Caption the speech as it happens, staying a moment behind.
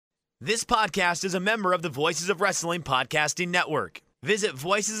This podcast is a member of the Voices of Wrestling Podcasting Network. Visit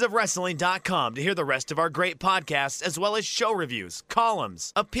voicesofwrestling.com to hear the rest of our great podcasts, as well as show reviews,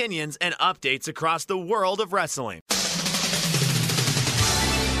 columns, opinions, and updates across the world of wrestling.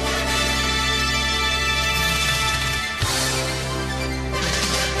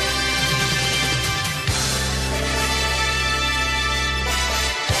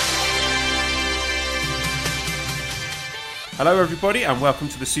 Hello everybody and welcome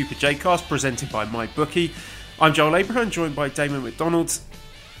to the Super J-Cast presented by MyBookie. I'm Joel Abraham, joined by Damon McDonald.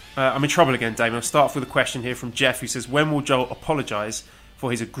 I'm in trouble again, Damon. I'll start off with a question here from Jeff, who says, when will Joel apologise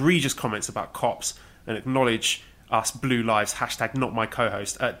for his egregious comments about cops and acknowledge us blue lives, hashtag not my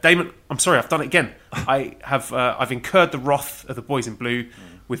co-host? Damon, I'm sorry, I've done it again. I've incurred the wrath of the boys in blue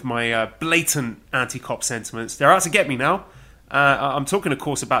with my blatant anti-cop sentiments. They're out to get me now. I'm talking, of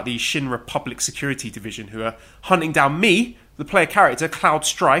course, about the Shinra Public Security Division, who are hunting down me, the player character, Cloud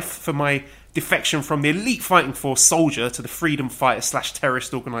Strife, for my defection from the elite fighting force soldier to the freedom fighter /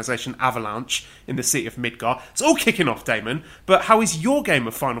 terrorist organisation Avalanche in the city of Midgar. It's all kicking off, Damon, but how is your game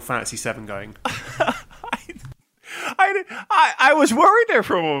of Final Fantasy VII going? I was worried there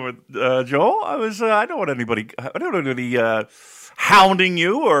for a moment, Joel. I don't want anybody hounding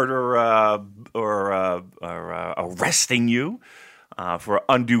you or arresting you for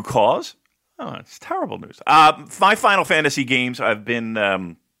undue cause. Oh, it's terrible news. My Final Fantasy games, I've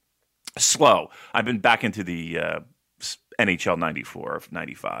been slow. I've been back into the NHL 94,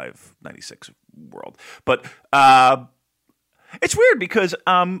 95, 96 world. But it's weird because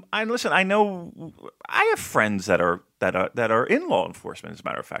I know I have friends that are in law enforcement, as a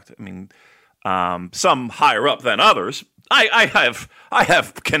matter of fact. I mean, some higher up than others. I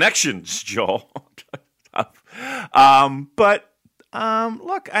have connections, Joel.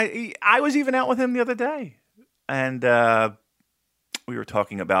 Look, I was even out with him the other day, and we were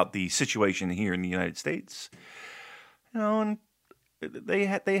talking about the situation here in the United States. You know, and they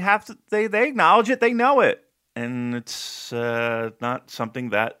acknowledge it, they know it, and it's not something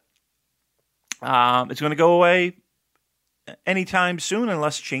that it's going to go away anytime soon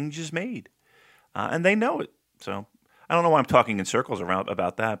unless change is made, and they know it. So I don't know why I'm talking in circles around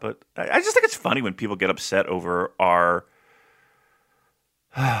about that, but I just think it's funny when people get upset over our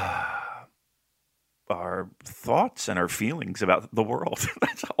thoughts and our feelings about the world.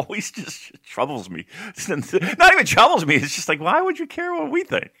 That always just troubles me. Not even troubles me. It's just like, why would you care what we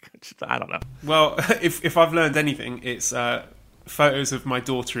think? I don't know. Well, if I've learned anything, it's photos of my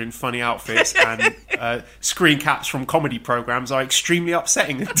daughter in funny outfits and screen caps from comedy programs are extremely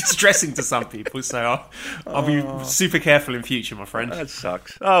upsetting and distressing to some people. So I'll be super careful in future, my friend. That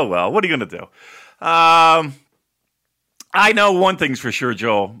sucks. Oh, well, what are you going to do? I know one thing's for sure,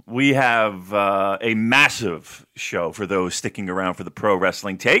 Joel. We have a massive show for those sticking around for the Pro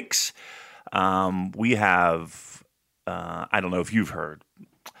Wrestling Takes. We have, I don't know if you've heard,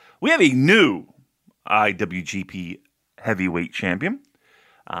 we have a new IWGP Heavyweight Champion.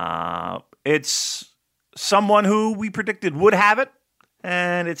 It's someone who we predicted would have it,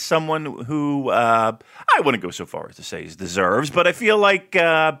 and it's someone who I wouldn't go so far as to say is deserves, but I feel like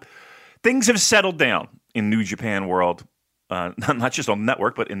things have settled down in New Japan world. Not just on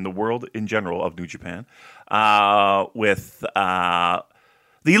network, but in the world in general of New Japan, with the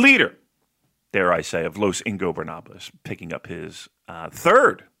leader, dare I say, of Los Ingobernables picking up his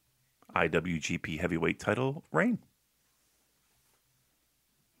third IWGP Heavyweight title reign.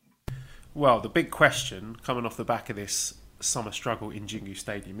 Well, the big question coming off the back of this summer struggle in Jingu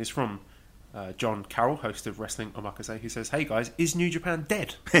Stadium is from John Carroll, host of Wrestling Omakase, who says, "Hey guys, is New Japan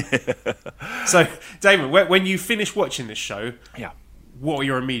dead?" So, Damon, when you finish watching this show, what were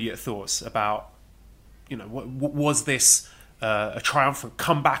your immediate thoughts about, what was this a triumphant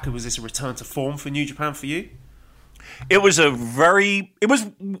comeback, or was this a return to form for New Japan for you? There's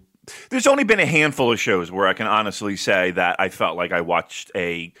only been a handful of shows where I can honestly say that I felt like I watched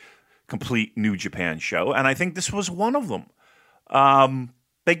a complete New Japan show, and I think this was one of them.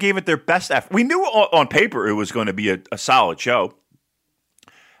 They gave it their best effort. We knew on paper it was going to be a solid show,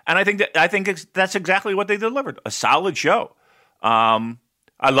 and I think that's exactly what they delivered—a solid show.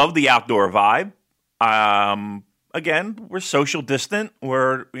 I love the outdoor vibe. Again, we're social distant.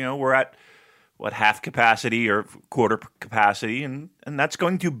 We're at half capacity or quarter capacity, and that's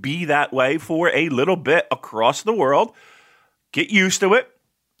going to be that way for a little bit across the world. Get used to it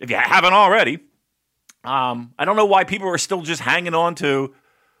if you haven't already. I don't know why people are still just hanging on to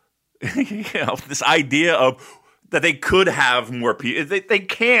this idea of that they could have more people. They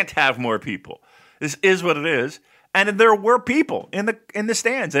can't have more people. This is what it is. And there were people in the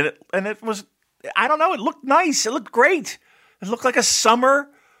stands, and it was, I don't know, it looked nice. It looked great. It looked like a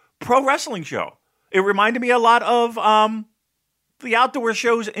summer pro wrestling show. It reminded me a lot of the outdoor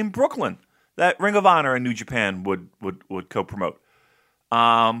shows in Brooklyn that Ring of Honor and New Japan would co-promote.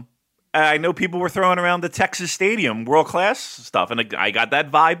 I know people were throwing around the Texas Stadium world-class stuff, and I got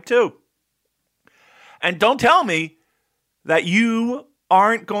that vibe too. And don't tell me that you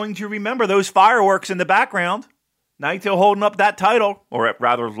aren't going to remember those fireworks in the background. Naito holding up that title, or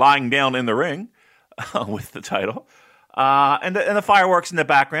rather lying down in the ring with the title, and the fireworks in the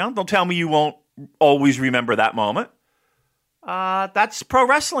background. Don't tell me you won't always remember that moment. That's pro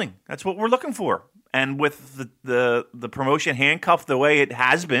wrestling. That's what we're looking for. And with the promotion handcuffed the way it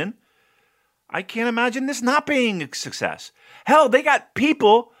has been, I can't imagine this not being a success. Hell, they got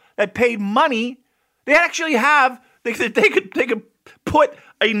people that paid money. They actually have. They could put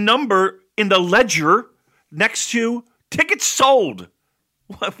a number in the ledger next to tickets sold.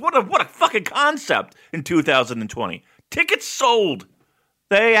 What a fucking concept in 2020. Tickets sold.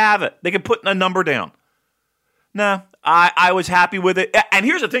 They have it. They can put a number down. No, I was happy with it. And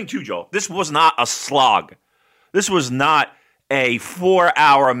here's the thing too, Joel. This was not a slog. This was not a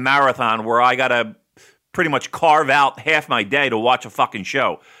 4-hour marathon where I got to pretty much carve out half my day to watch a fucking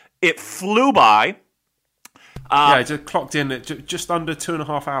show. It flew by. It just clocked in at just under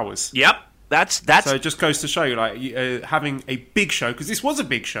 2.5 hours. Yep. That's so it just goes to show you, like, having a big show, because this was a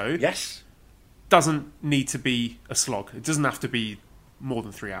big show. Yes. Doesn't need to be a slog. It doesn't have to be more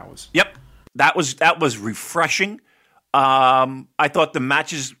than 3 hours. Yep. That was refreshing. I thought the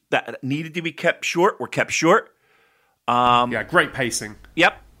matches that needed to be kept short were kept short. Great pacing.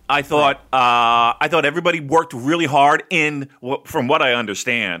 Yep. I thought everybody worked really hard in, from what I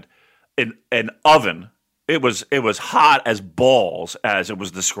understand, an oven. It was hot as balls, as it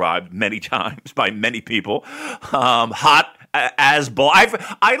was described many times by many people. Hot as balls.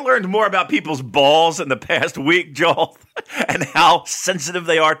 I learned more about people's balls in the past week, Joel, and how sensitive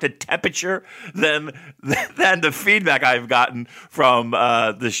they are to temperature than the feedback I've gotten from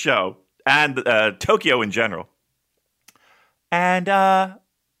the show and Tokyo in general. And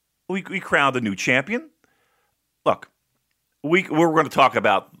we crowned a new champion. Look, we're going to talk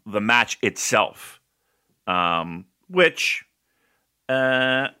about the match itself. Which,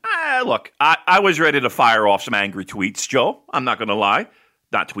 look, I was ready to fire off some angry tweets, Joe. I'm not going to lie.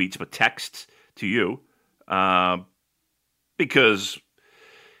 Not tweets, but texts to you. Because,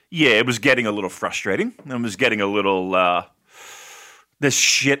 it was getting a little frustrating. It was getting a little, this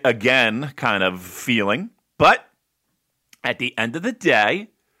shit again kind of feeling. But at the end of the day,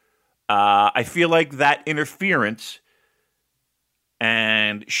 I feel like that interference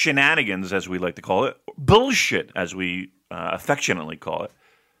and shenanigans, as we like to call it, bullshit, as we affectionately call it,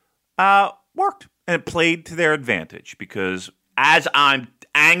 worked. And it played to their advantage, because as I'm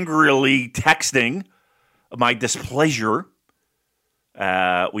angrily texting my displeasure,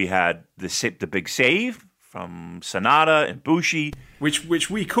 we had the big save from Sanada and Bushi. Which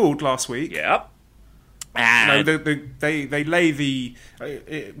we called last week. Yep. And they lay the...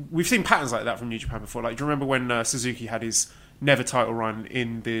 we've seen patterns like that from New Japan before. Like, do you remember when Suzuki had his Never title run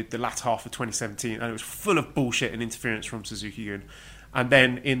in the latter half of 2017, and it was full of bullshit and interference from Suzuki-gun. And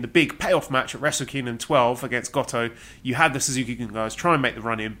then in the big payoff match at Wrestle Kingdom 12 against Goto, you had the Suzuki-gun guys try and make the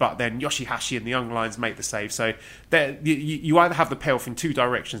run in, but then Yoshihashi and the Young Lions make the save. So you either have the payoff in two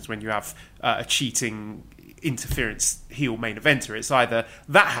directions when you have a cheating interference heel main eventer. It's either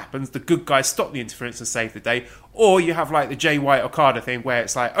that happens, the good guys stop the interference and save the day, or you have like the Jay White Okada thing where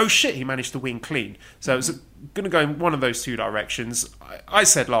it's like, oh shit, he managed to win clean. So it's going to go in one of those two directions. I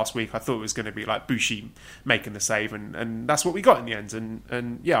said last week I thought it was going to be like Bushi making the save, and that's what we got in the end.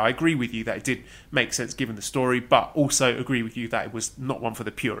 And yeah, I agree with you that it did make sense given the story, but also agree with you that it was not one for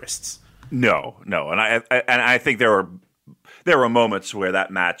the purists. No, and I think there were moments where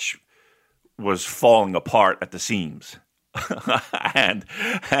that match was falling apart at the seams. and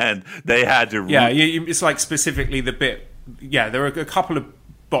they had to... it's like specifically the bit... Yeah, there were a couple of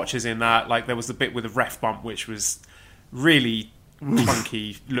botches in that. Like, there was the bit with the ref bump, which was really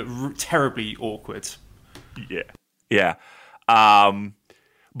clunky, terribly awkward. Yeah.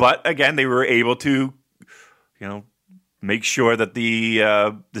 But, again, they were able to, make sure that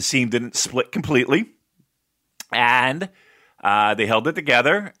the seam didn't split completely. And... they held it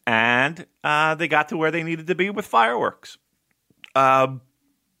together, and they got to where they needed to be with fireworks. Again,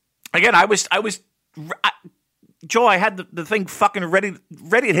 Joe, I had the thing fucking ready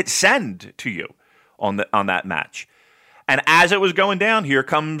to hit send to you on that match. And as it was going down, here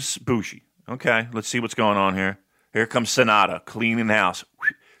comes Bushi. Okay, let's see what's going on here. Here comes Sanada, cleaning house,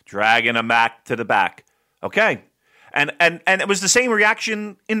 dragging him back to the back. Okay, and it was the same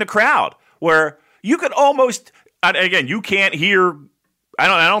reaction in the crowd, where you could almost... And again, you can't hear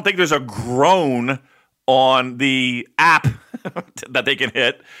I don't think there's a groan on the app that they can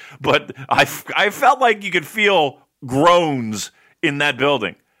hit, but I felt like you could feel groans in that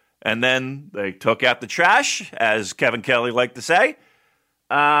building. And then they took out the trash, as Kevin Kelly liked to say,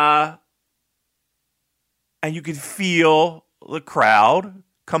 and you could feel the crowd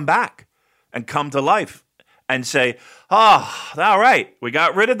come back and come to life and say, "Oh, all right, we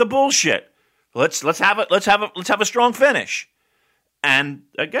got rid of the bullshit. Let's have a strong finish." And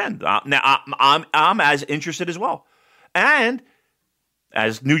again, now I'm as interested as well. And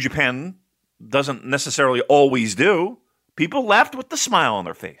as New Japan doesn't necessarily always do, people left with the smile on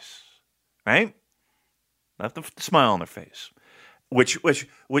their face, right? Left with the smile on their face,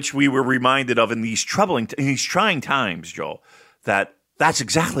 which we were reminded of in these trying times, Joel. That's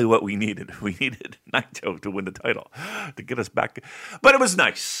exactly what we needed. We needed Naito to win the title to get us back. But it was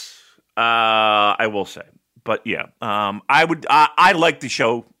nice, I will say. But yeah, I liked the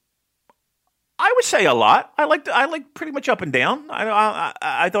show. I would say a lot. I liked pretty much up and down.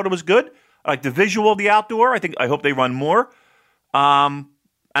 I thought it was good. I liked the visual of the outdoor. I hope they run more. And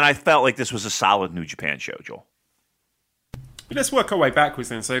I felt like this was a solid New Japan show, Joel. Let's work our way backwards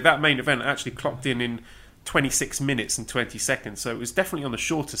then. So that main event actually clocked in 26 minutes and 20 seconds. So it was definitely on the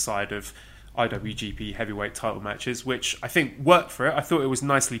shorter side of IWGP heavyweight title matches, which I think worked for it. I thought it was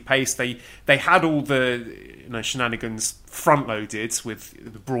nicely paced. They had all the shenanigans front loaded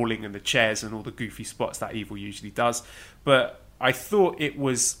with the brawling and the chairs and all the goofy spots that Evil usually does. But I thought it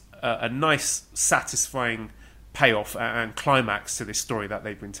was a nice, satisfying payoff and climax to this story that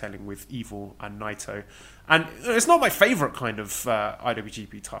they've been telling with Evil and Naito. And it's not my favourite kind of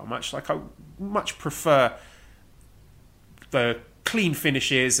IWGP title match. Like, I much prefer the clean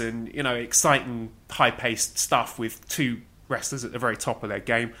finishes and, exciting, high-paced stuff with two wrestlers at the very top of their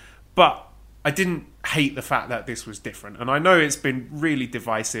game. But I didn't hate the fact that this was different. And I know it's been really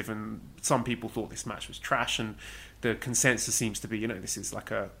divisive, and some people thought this match was trash, and the consensus seems to be, this is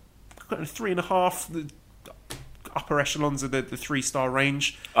like a 3.5, the upper echelons of the 3-star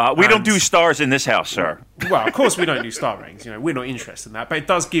range. We don't do stars in this house, sir. Well, of course we don't do star ratings. We're not interested in that. But it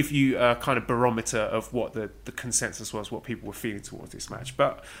does give you a kind of barometer of what the consensus was, what people were feeling towards this match.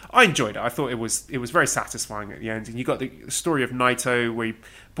 But I enjoyed it. I thought it was very satisfying at the end. And you got the story of Naito, where he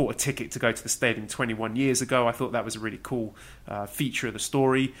bought a ticket to go to the stadium 21 years ago. I thought that was a really cool feature of the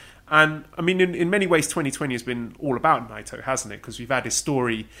story. And, I mean, in many ways, 2020 has been all about Naito, hasn't it? Because we've had his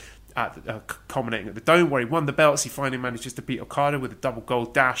story culminating at the Dome, where he won the belts. He finally manages to beat Okada with a double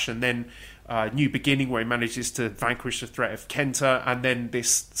gold dash, and then New Beginning, where he manages to vanquish the threat of Kenta, and then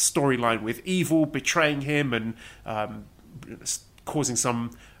this storyline with Evil betraying him and causing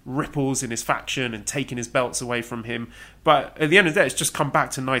some ripples in his faction and taking his belts away from him. But at the end of the day, it's just come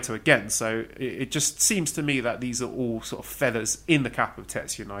back to Naito again. So it just seems to me that these are all sort of feathers in the cap of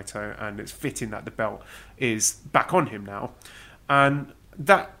Tetsuya Naito, and it's fitting that the belt is back on him now. And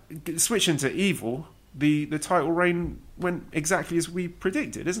that, switching to Evil, the title reign went exactly as we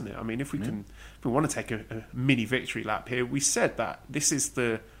predicted, isn't it? I mean, if we want to take a mini victory lap here, we said that this is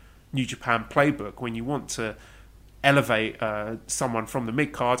the New Japan playbook when you want to elevate someone from the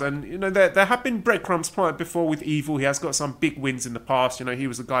mid card. And there have been breadcrumbs planted before with Evil. He has got some big wins in the past. He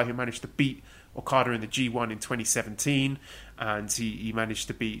was the guy who managed to beat Okada in the G1 in 2017, and he managed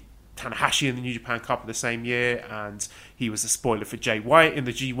to beat Tanahashi in the New Japan Cup of the same year, and he was a spoiler for Jay White in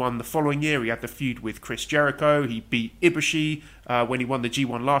the G1 the following year. He had the feud with Chris Jericho. He beat Ibushi when he won the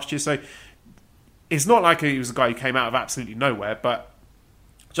G1 last year. So it's not like he was a guy who came out of absolutely nowhere, but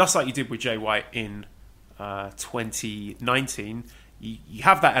just like you did with Jay White in 2019, you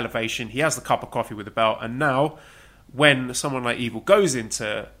have that elevation. He has the cup of coffee with the belt, and now when someone like Evil goes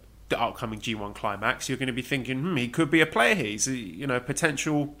into the upcoming G1 climax, you're going to be thinking, he could be a player here. He's a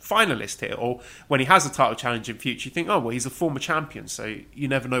potential finalist here. Or when he has a title challenge in future, you think, he's a former champion, so you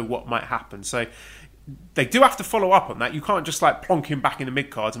never know what might happen. So they do have to follow up on that. You can't just plonk him back in the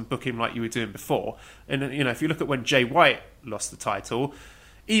mid-cards and book him like you were doing before. And if you look at when Jay White lost the title,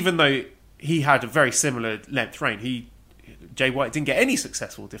 even though he had a very similar length reign, Jay White didn't get any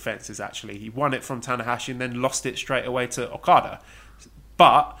successful defenses, actually. He won it from Tanahashi and then lost it straight away to Okada.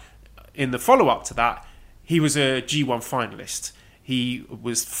 But in the follow-up to that, he was a G1 finalist. He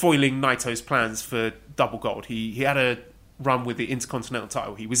was foiling Naito's plans for double gold. He had a run with the Intercontinental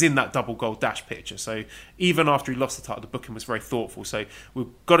title. He was in that double gold dash picture. So even after he lost the title, the booking was very thoughtful. So we've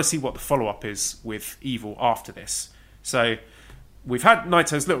got to see what the follow-up is with Evil after this. So we've had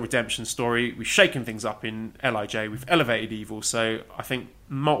Naito's little redemption story. We've shaken things up in LIJ. We've elevated Evil. So I think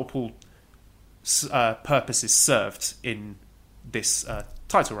multiple purposes served in this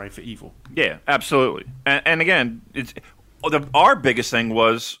title reign for Evil. Yeah, absolutely. And again, our biggest thing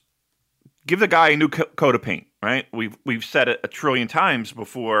was give the guy a new coat of paint, right? We've said it a trillion times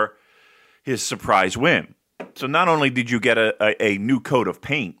before his surprise win. So not only did you get a new coat of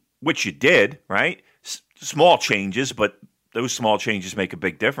paint, which you did, right? Small changes, but those small changes make a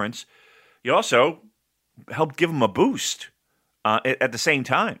big difference. You also helped give him a boost at the same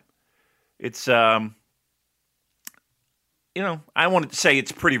time. It's, I wanted to say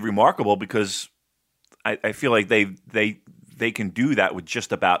it's pretty remarkable because I feel like they can do that with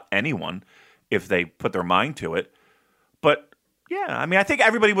just about anyone if they put their mind to it. But yeah, I mean, I think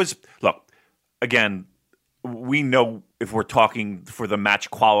everybody was, look, again, we know if we're talking for the match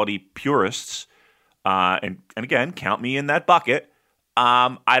quality purists, and again, count me in that bucket.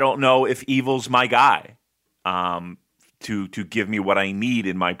 I don't know if Evil's my guy to give me what I need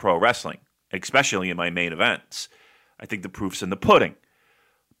in my pro wrestling, especially in my main events. I think the proof's in the pudding.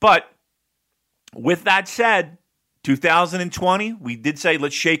 But with that said, 2020, we did say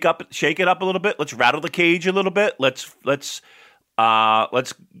let's shake it up a little bit. Let's rattle the cage a little bit. Let's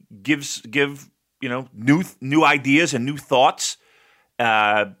give new ideas and new thoughts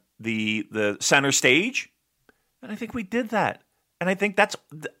the center stage, and I think we did that. And I think that's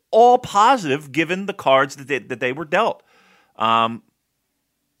all positive given the cards that they were dealt. I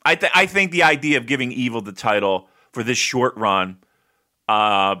think the idea of giving Evil the title for this short run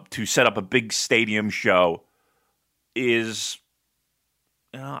to set up a big stadium show is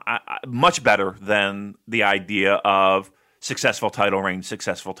much better than the idea of successful title reign,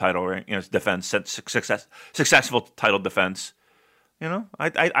 defense, successful title defense.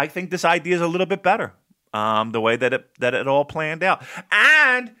 I think this idea is a little bit better. The way that it all planned out,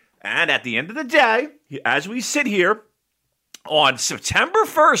 and at the end of the day, as we sit here on September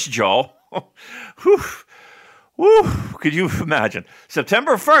 1st, Joel, could you imagine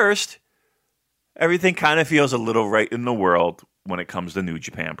September 1st? Everything kind of feels a little right in the world when it comes to New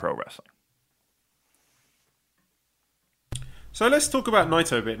Japan Pro Wrestling. So let's talk about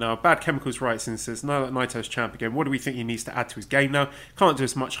Naito a bit now. Bad Chemicals writes and says, now that Naito's champ again, what do we think he needs to add to his game now? Can't do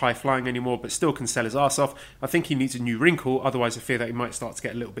as much high flying anymore, but still can sell his arse off. I think he needs a new wrinkle, otherwise I fear that he might start to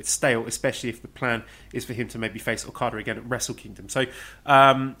get a little bit stale, especially if the plan is for him to maybe face Okada again at Wrestle Kingdom. So,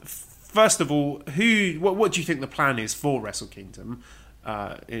 first of all, what do you think the plan is for Wrestle Kingdom?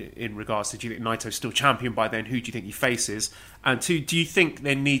 In regards to, do you think Naito's still champion by then? Who do you think he faces? And two, do you think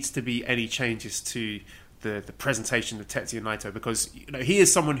there needs to be any changes to the presentation of Tetsuya Naito? Because he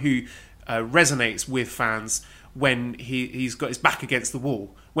is someone who resonates with fans when he's got his back against the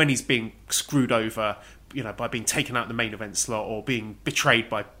wall, when he's being screwed over, by being taken out of the main event slot or being betrayed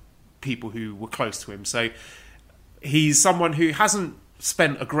by people who were close to him. So he's someone who hasn't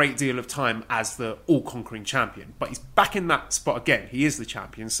spent a great deal of time as the all-conquering champion, but he's back in that spot again. He is the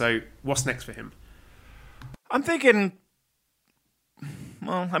champion, so what's next for him? I'm thinking,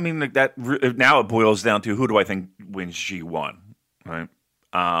 well, I mean, that now it boils down to who do I think wins G1, right?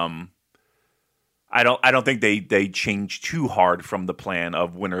 I don't think they change too hard from the plan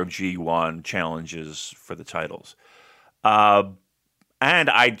of winner of G1 challenges for the titles, and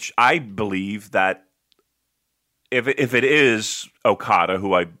I believe that if it is Okada,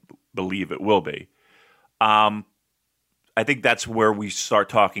 who I believe it will be, I think that's where we start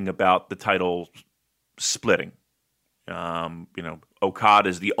talking about the title splitting. Okada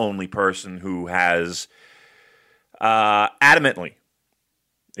is the only person who has adamantly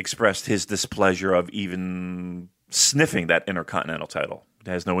expressed his displeasure of even sniffing that Intercontinental title.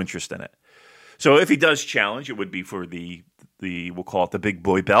 He has no interest in it. So if he does challenge, it would be for the we'll call it the big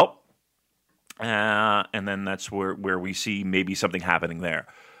boy belt. And then that's where we see maybe something happening there.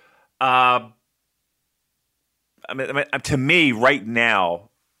 I mean, to me, right now,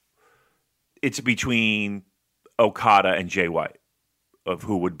 it's between Okada and Jay White of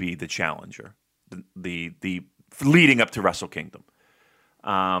who would be the challenger, the leading up to Wrestle Kingdom.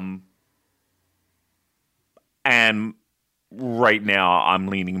 And right now, I'm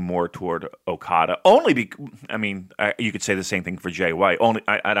leaning more toward Okada. Only because, you could say the same thing for Jay White.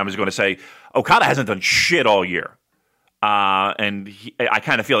 I was going to say Okada hasn't done shit all year, and I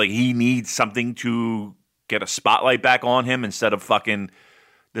kind of feel like he needs something to get a spotlight back on him instead of fucking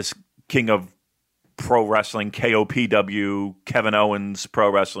this king of pro wrestling, KOPW, Kevin Owens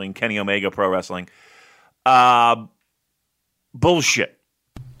pro wrestling, Kenny Omega pro wrestling. Bullshit.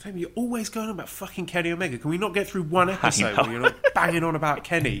 Damn, you're always going on about fucking Kenny Omega. Can we not get through one episode where you're not banging on about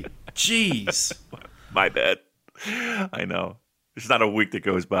Kenny? Jeez. My bad. I know. There's not a week that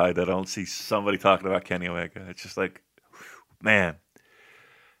goes by that I don't see somebody talking about Kenny Omega. It's just like, man.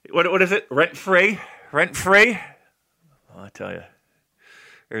 What is it? Rent free? Rent free? Well, I tell you.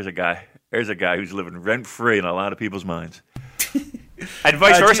 There's a guy who's living rent free in a lot of people's minds. And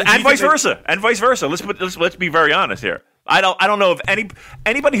vice versa. do you think And vice versa. Let's be very honest here. I don't know if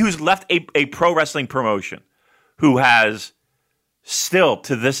anybody who's left a pro wrestling promotion who has still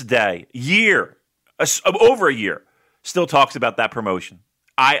to this day, over a year, still talks about that promotion.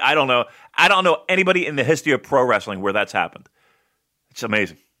 I don't know. I don't know anybody in the history of pro wrestling where that's happened. It's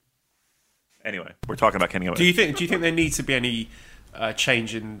amazing. Anyway, we're talking about Kenny Omega. Do you think there needs to be any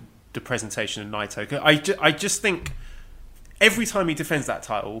change in the presentation of Naito? 'Cause I just think every time he defends that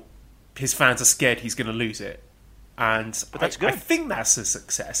title, his fans are scared he's going to lose it, and but that's good. I think that's a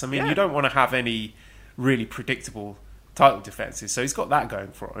success. I mean, you don't want to have any really predictable title defenses, so he's got that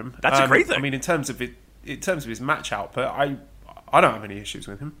going for him. That's a great thing. I mean, in terms of his match output, I don't have any issues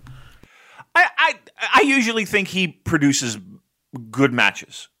with him. I usually think he produces good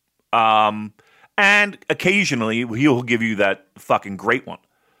matches. And occasionally he'll give you that fucking great one.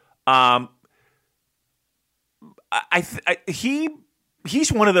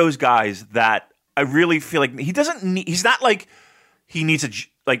 He's one of those guys that I really feel like he doesn't need. He's not like he needs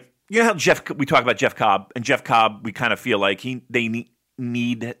you know how we talk about Jeff Cobb, and Jeff Cobb we kind of feel like they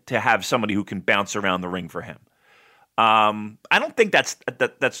need to have somebody who can bounce around the ring for him. I don't think that's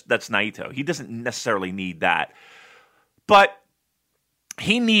Naito. He doesn't necessarily need that, but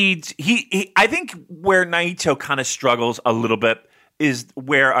he needs I think where Naito kind of struggles a little bit is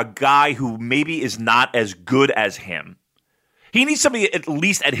where a guy who maybe is not as good as him, he needs somebody at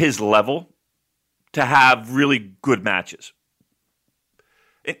least at his level to have really good matches.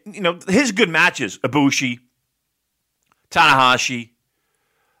 His good matches, Ibushi, Tanahashi,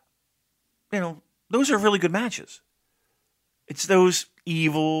 those are really good matches. It's those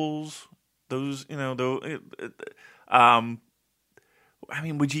evils, those, I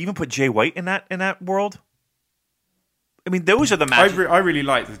mean, would you even put Jay White in that world? I mean, those are the matches. I really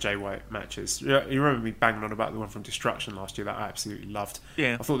like the Jay White matches. You remember me banging on about the one from Destruction last year that I absolutely loved.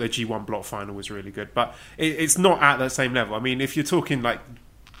 Yeah. I thought their G1 block final was really good, but it's not at that same level. I mean, if you're talking like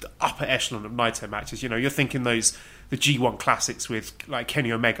the upper echelon of Naito matches, you're thinking the G1 classics with like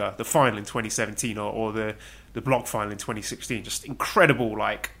Kenny Omega, the final in 2017, or the block final in 2016. Just incredible,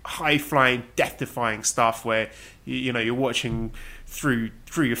 like high flying, death defying stuff where you're watching through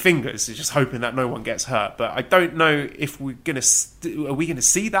your fingers, just hoping that no one gets hurt. But I don't know if are we gonna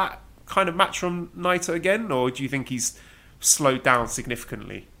see that kind of match from Naito again, or do you think he's slowed down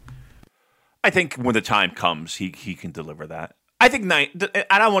significantly? I think when the time comes, he can deliver that. I think I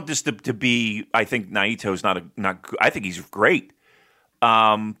don't want this to be. I think Naito's not good. I think he's great,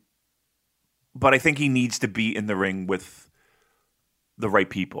 but I think he needs to be in the ring with the right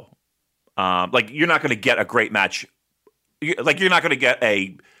people. Like you're not going to get a great match. Like you're not going to get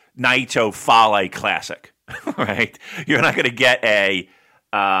a Naito Fale classic, right? You're not going to get a.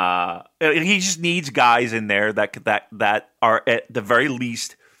 He just needs guys in there that are at the very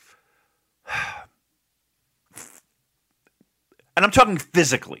least. And I'm talking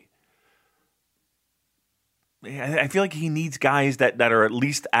physically. I feel like he needs guys that are at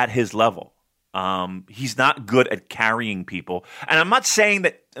least at his level. He's not good at carrying people. And I'm not saying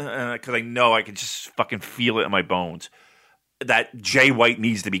that because I know I can just fucking feel it in my bones that Jay White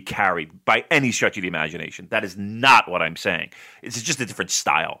needs to be carried by any stretch of the imagination. That is not what I'm saying. It's just a different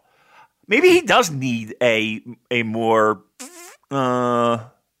style. Maybe he does need a more...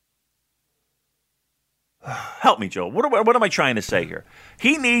 help me, Joel. What am I trying to say here?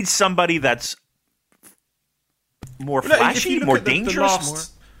 He needs somebody that's more flashy, more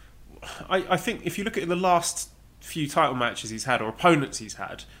dangerous. I think if you look at the last few title matches he's had or opponents he's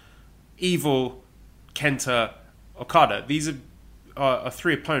had, Evil, Kenta, Okada, these are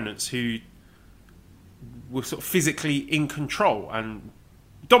three opponents who were sort of physically in control and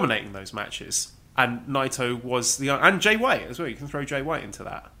dominating those matches. And Naito was and Jay White as well. You can throw Jay White into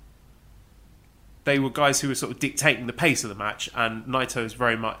that. They were guys who were sort of dictating the pace of the match, and Naito is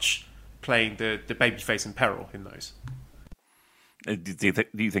very much playing the babyface in peril in those. Do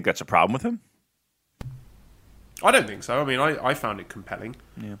you think that's a problem with him? I don't think so. I mean, I found it compelling.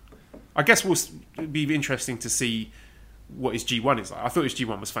 Yeah. I guess it'll be interesting to see what his G1 is like. I thought his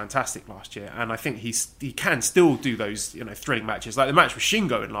G1 was fantastic last year, and I think he can still do those thrilling matches. Like the match with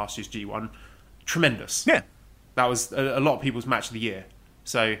Shingo in last year's G1, tremendous. Yeah. That was a lot of people's match of the year.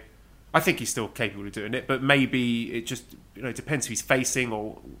 So I think he's still capable of doing it, but maybe it just it depends who he's facing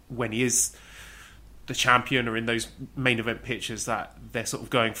or when he is the champion or in those main event pictures that they're sort of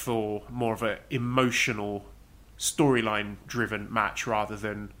going for more of an emotional storyline driven match rather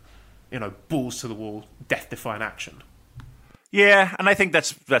than balls to the wall death defying action. Yeah, and I think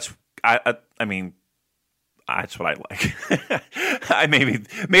that's I mean That's what I like.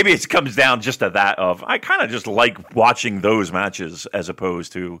 Maybe it comes down just to that of I kind of just like watching those matches as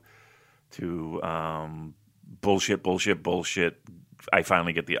opposed to bullshit. I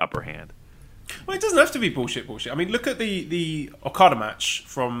finally get the upper hand. Well, it doesn't have to be bullshit. I mean, look at the Okada match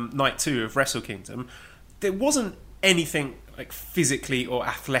from night 2 of Wrestle Kingdom. There wasn't anything like physically or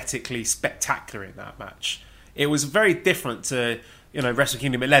athletically spectacular in that match. It was very different to Wrestle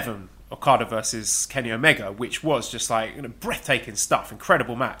Kingdom 11, Okada versus Kenny Omega, which was just like breathtaking stuff,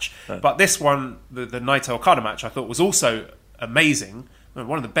 incredible match. But this one, the Naito Okada match, I thought was also amazing,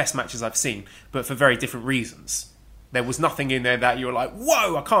 one of the best matches I've seen, but for very different reasons. There was nothing in there that you were like,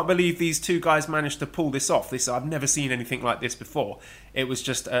 whoa, I can't believe these two guys managed to pull this off. I've never seen anything like this before. It was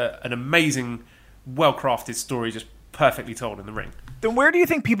just an amazing, well-crafted story, just perfectly told in the ring. Then where do you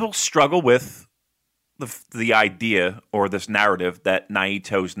think people struggle with the idea or this narrative that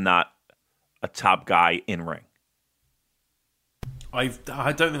Naito's not a top guy in ring? I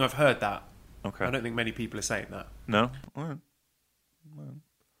don't think I've heard that. Okay. I don't think many people are saying that. No? All right.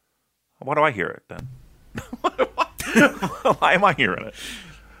 Why do I hear it then? Why am I hearing it?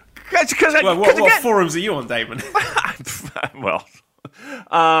 What forums are you on, Damon? Well,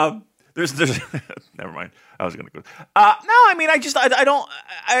 there's never mind. I was going to go. No, I mean, I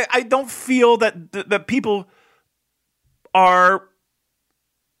don't feel that people are.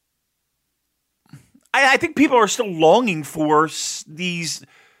 I think people are still longing for these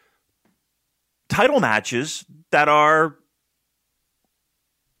title matches that are,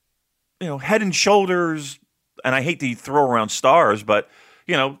 head and shoulders. And I hate to throw around stars, but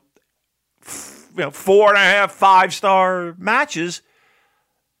 4.5, 5-star matches.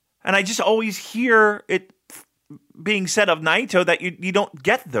 And I just always hear it being said of Naito that you don't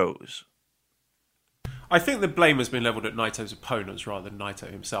get those. I think the blame has been leveled at Naito's opponents rather than Naito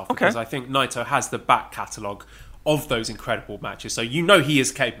himself. Okay. Because I think Naito has the back catalogue of those incredible matches. So he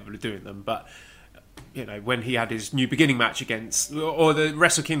is capable of doing them. But, when he had his New Beginning match against, or the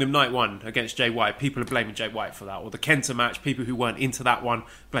Wrestle Kingdom Night 1 against Jay White, people are blaming Jay White for that. Or the Kenta match, people who weren't into that one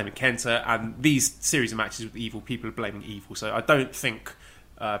blaming Kenta. And these series of matches with Evil, people are blaming Evil. So I don't think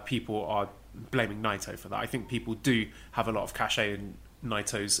people are blaming Naito for that. I think people do have a lot of cachet in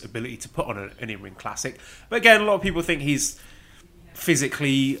Naito's ability to put on an in-ring classic. But again, a lot of people think he's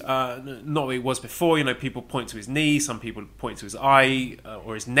physically not what he was before. People point to his knee, some people point to his eye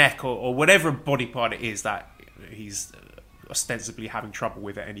or his neck or whatever body part it is that he's ostensibly having trouble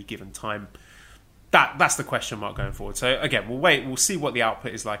with at any given time. That's the question mark going forward. So again, we'll see what the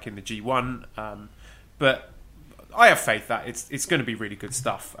output is like in the G1, but I have faith that it's going to be really good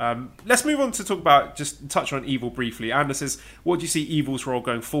stuff. Let's move on to talk about, just touch on Evil briefly. Anders says, what do you see Evil's role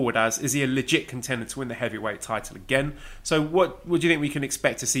going forward as? Is he a legit contender to win the heavyweight title again? So what do you think we can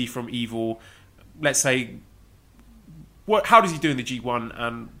expect to see from Evil? Let's say, how does he do in the G1,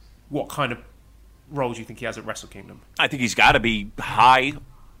 and what kind of role do you think he has at Wrestle Kingdom? I think he's got to be high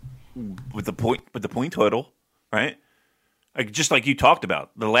with the point total, right? Just like you talked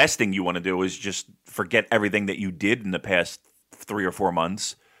about, the last thing you want to do is just forget everything that you did in the past 3 or 4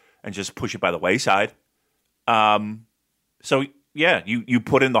 months and just push it by the wayside. So, yeah, you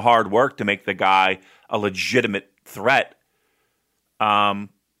put in the hard work to make the guy a legitimate threat. And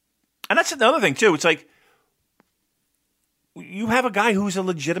that's another thing, too. It's like you have a guy who's a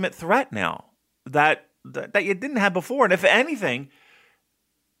legitimate threat now that you didn't have before. And if anything,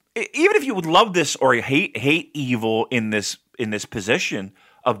 even if you would love this or hate Evil in this position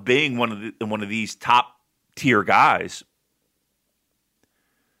of being one of these top tier guys,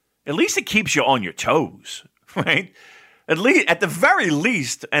 at least it keeps you on your toes, right? At the very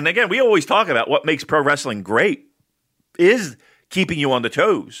least, and again, we always talk about what makes pro wrestling great is keeping you on the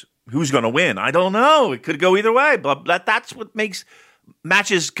toes. Who's going to win? I don't know. It could go either way, but that's what makes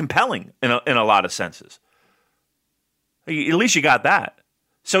matches compelling in a lot of senses. At least you got that.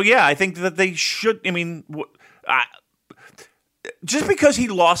 So, yeah, I think that they should. I mean, just because he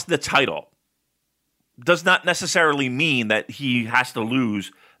lost the title does not necessarily mean that he has to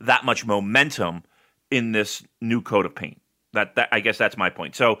lose that much momentum in this new coat of paint. That I guess that's my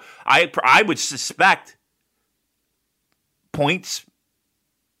point. So I would suspect points,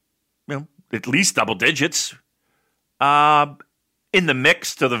 at least double digits, in the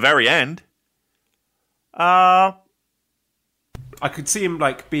mix to the very end. I could see him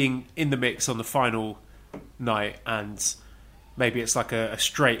being in the mix on the final night, and maybe it's like a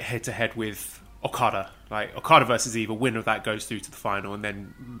straight head-to-head with Okada. Like Okada versus Evil, winner of that goes through to the final, and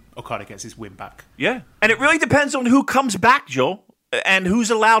then Okada gets his win back. Yeah, and it really depends on who comes back, Joel, and who's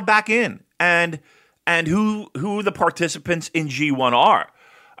allowed back in, and who the participants in G1 are.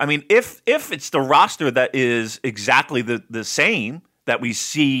 I mean, if it's the roster that is exactly the same that we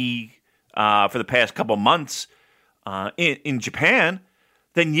see for the past couple months in Japan,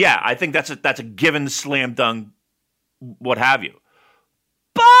 then yeah, I think that's a given, slam dunk, what have you.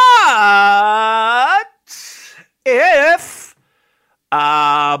 But if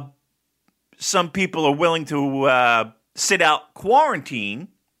some people are willing to sit out quarantine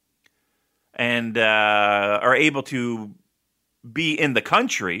and are able to be in the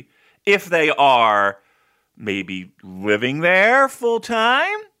country, if they are maybe living there full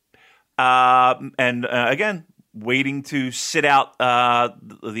time, and again, waiting to sit out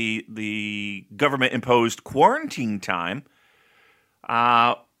the government imposed quarantine time,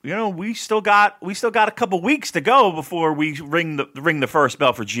 we still got a couple weeks to go before we ring the first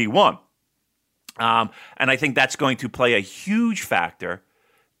bell for G1. And I think that's going to play a huge factor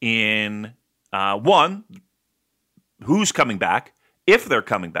in one, who's coming back, if they're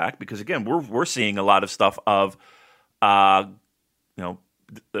coming back, because again, we're seeing a lot of stuff of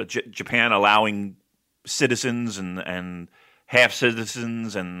Japan allowing citizens and half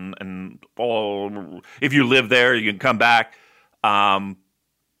citizens and all, if you live there, you can come back.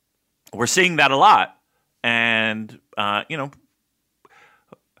 We're seeing that a lot, and you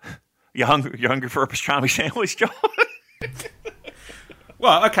hungry for a pastrami sandwich, Joe?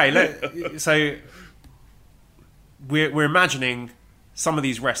 Well, okay. So we're imagining some of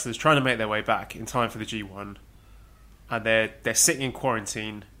these wrestlers trying to make their way back in time for the G1, and they're sitting in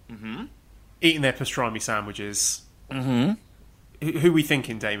quarantine, eating their pastrami sandwiches. Who are we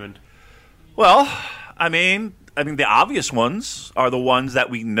thinking, Damon? Well, I mean, the obvious ones are the ones that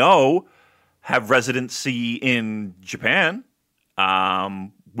we know have residency in Japan.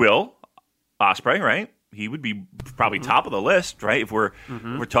 Will Ospreay, right? He would be probably top of the list, right? If we're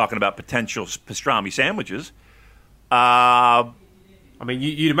talking about potential pastrami sandwiches. I mean,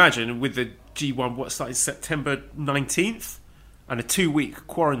 you'd imagine with the G1, what started September 19th, and a 2-week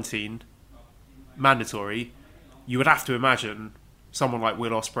quarantine mandatory, you would have to imagine someone like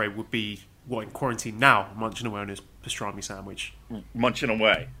Will Ospreay would be in quarantine now, munching away on his pastrami sandwich, munching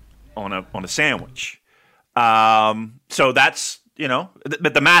away on a sandwich. So that's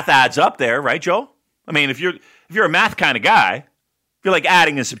but the math adds up there, right, Joe? I mean, if you're a math kind of guy, if you're like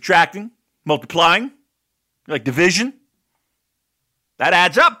adding and subtracting, multiplying, like division, that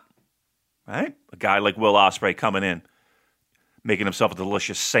adds up, right? A guy like Will Ospreay coming in, making himself a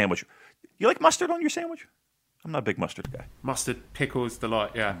delicious sandwich. You like mustard on your sandwich? I'm not a big mustard guy. Mustard, pickles,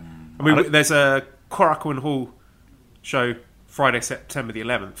 delight, yeah. I mean, there's a Korakuen Hall show Friday, September the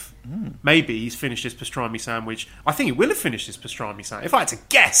 11th. Maybe he's finished his pastrami sandwich. I think he will have finished his pastrami sandwich. If I had to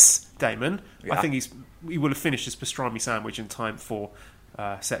guess, Damon, I think he will have finished his pastrami sandwich in time for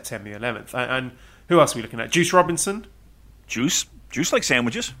September the 11th. And who else are we looking at? Juice Robinson? Juice likes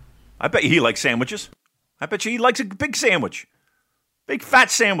sandwiches. I bet you he likes sandwiches. I bet you he likes a big sandwich. Big fat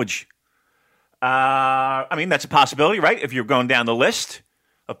sandwich. I mean, that's a possibility, right? If you're going down the list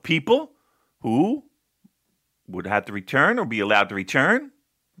of people who would have to return or be allowed to return,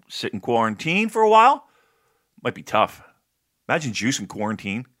 sit in quarantine for a while, might be tough. Imagine Juice in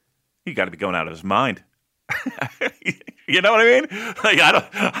quarantine. He got to be going out of his mind. You know what I mean? Like,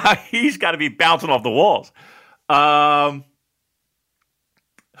 he's got to be bouncing off the walls.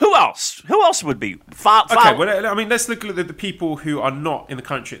 Who else? Who else would be? Okay, well, I mean, let's look at the people who are not in the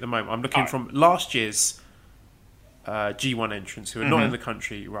country at the moment. I'm looking from last year's G1 entrants who are not in the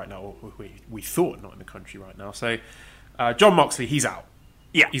country right now, or we thought not in the country right now. So, John Moxley, he's out.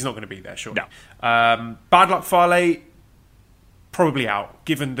 Yeah. He's not going to be there, surely. No. Bad Luck Fale, probably out.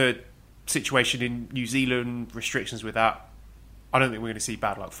 Given the situation in New Zealand, restrictions with that, I don't think we're going to see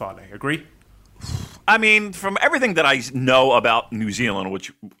Bad Luck Fale. Agree? I mean, from everything that I know about New Zealand,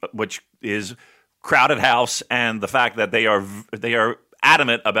 which is crowded house, and the fact that they are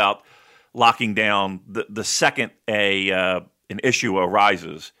adamant about locking down the second an issue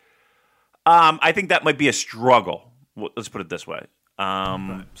arises, I think that might be a struggle. Let's put it this way.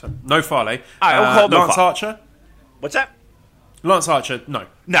 Right, so no Fale. Lance Archer? What's that? Lance Archer, no.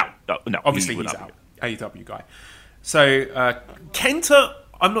 No. Obviously, he's out. AEW guy. So, Kenta,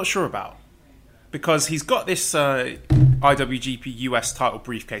 I'm not sure about. Because he's got this IWGP US title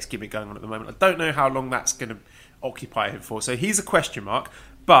briefcase gimmick going on at the moment. I don't know how long that's going to occupy him for. So he's a question mark.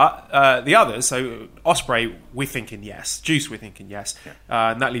 But the others, so Ospreay, we're thinking yes. Juice, we're thinking yes.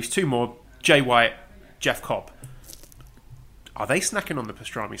 Yeah. And that leaves two more, Jay White, Jeff Cobb. Are they snacking on the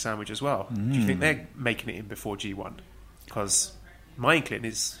pastrami sandwich as well? Do you think they're making it in before G1? Because my inkling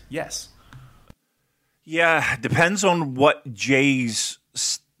is yes. Yeah, depends on what Jay's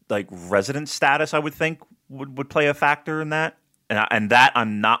resident status, I would think, would play a factor in that. and that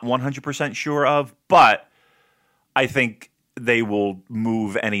I'm not 100% sure of, but I think they will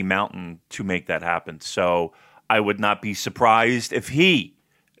move any mountain to make that happen. So I would not be surprised if he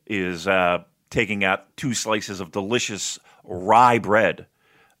is taking out 2 slices of delicious rye bread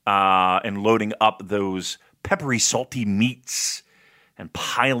and loading up those peppery, salty meats and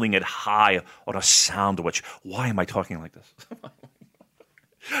piling it high on a sandwich. Why am I talking like this?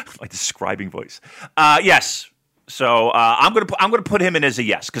 My describing voice. Yes. So I'm gonna put him in as a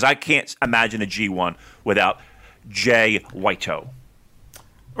yes because I can't imagine a G1 without Jay Whiteo.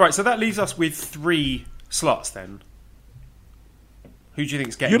 Right. So that leaves us with 3 slots then. Who do you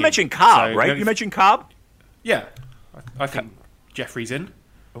think's getting? You mentioned Cobb, right? You mentioned Cobb. Yeah, I think Jeffrey's in.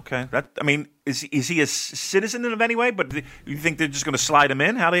 Okay. Is he a citizen of any way? But you think they're just going to slide him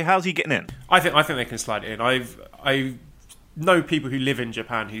in? How's he getting in? I think they can slide it in. I know people who live in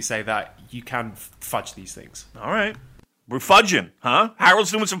Japan who say that you can fudge these things. All right, we're fudging, huh?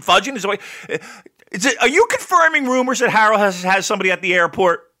 Harold's doing some fudging. Are you confirming rumors that Harold has somebody at the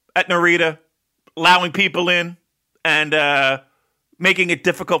airport at Narita, allowing people in and making it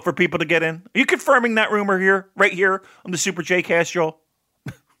difficult for people to get in? Are you confirming that rumor right here on the Super J Cast, Joel?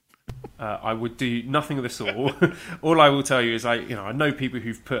 I would do nothing of the sort. All I will tell you is I know people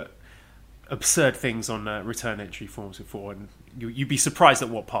who've put absurd things on return entry forms before, and you'd be surprised at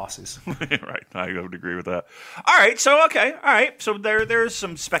what passes. Right, I would agree with that. All right, so there's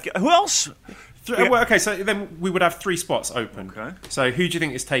some speculation. Who else? Well, okay, so then we would have 3 spots open. Okay. So who do you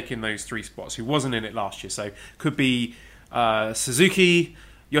think is taking those 3 spots? Who wasn't in it last year? So could be Suzuki,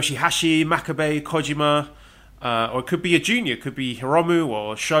 Yoshihashi, Makabe, Kojima. Or it could be a junior. It could be Hiromu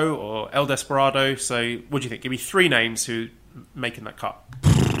or Sho or El Desperado. So what do you think? Give me 3 names who making that cut.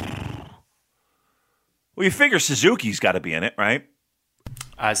 Well, you figure Suzuki's got to be in it, right?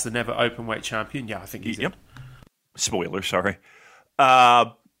 As the never open weight champion. Yeah, I think he's in. Spoiler, sorry.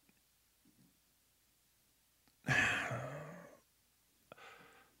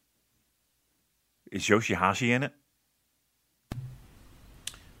 Is Yoshihashi in it?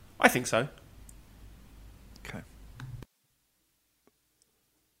 I think so. Okay.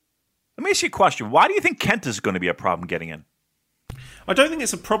 Let me ask you a question. Why do you think Kenta's going to be a problem getting in? I don't think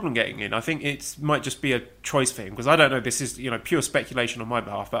it's a problem getting in. I think it might just be a choice for him because I don't know. This is pure speculation on my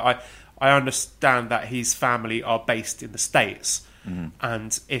behalf, but I understand that his family are based in the States,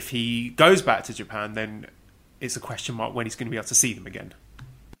 and if he goes back to Japan, then it's a question mark when he's going to be able to see them again.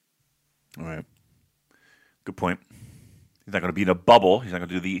 All right. Good point. He's not going to be in a bubble. He's not going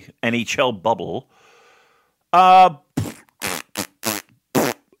to do the NHL bubble. All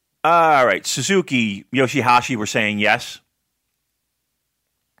right. Suzuki, Yoshihashi, we're saying yes.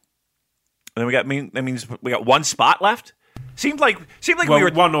 And then that means we got 1 spot left. Seemed like well, we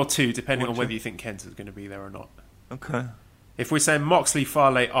were 1 or 2, depending on whether you think Kent is going to be there or not. Okay. If we're saying Moxley,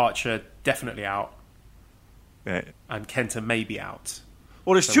 Farley, Archer definitely out, Right. and Kenta may be out.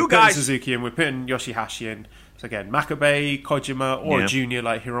 Well, there's So 2 we're putting guys. Suzuki and we're putting Yoshihashi in. So again, Makabe, Kojima, or Yeah. a junior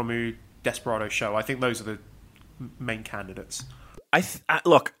like Hiromu, Desperado, Sho. I think those are the main candidates.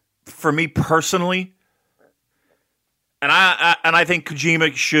 Look, for me personally, and I think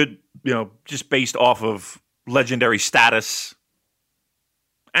Kojima should, just based off of legendary status,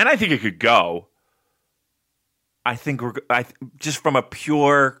 and I think it could go. I think just from a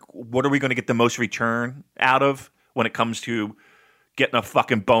pure, what are we going to get the most return out of when it comes to getting a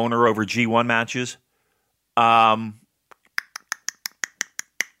fucking boner over G1 matches? Can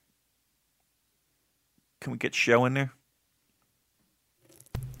we get Sho in there?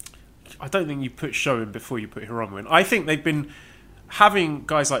 I don't think you put Sho in before you put Hiromu in. I think they've been having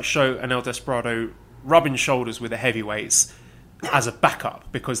guys like Sho and El Desperado rubbing shoulders with the heavyweights as a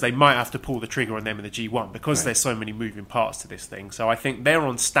backup because they might have to pull the trigger on them in the G1 because there's so many moving parts to this thing. So I think they're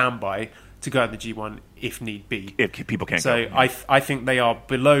on standby to go in the G1 if need be. If people can't so go. I think they are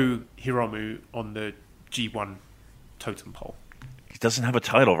below Hiromu on the G1 totem pole. He doesn't have a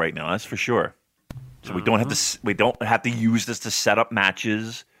title right now, that's for sure. So we don't have to use this to set up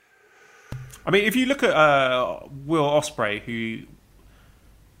matches. I mean, if you look at Will Ospreay, who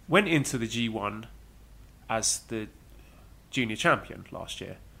went into the G1 as the junior champion last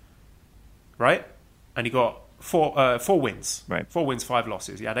year, right? And he got four wins. Right. 4 wins, 5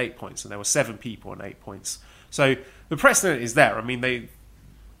 losses. He had 8 points, and there were 7 people on 8 points. So the precedent is there. I mean,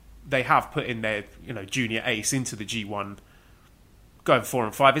 they have put in their junior ace into the G1, going 4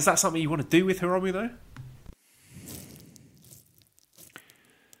 and 5. Is that something you want to do with Hiromu though?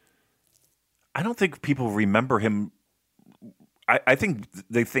 I don't think people remember him. I think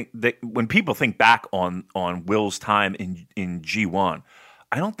they think that when people think back on Will's time in G1,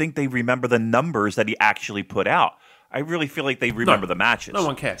 I don't think they remember the numbers that he actually put out. I really feel like they remember the matches. No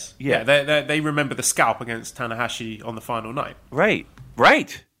one cares. Yeah. They remember the scalp against Tanahashi on the final night. Right.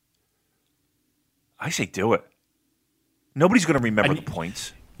 I say do it. Nobody's going to remember the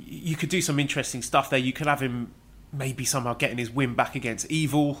points. You could do some interesting stuff there. You could have him maybe somehow getting his win back against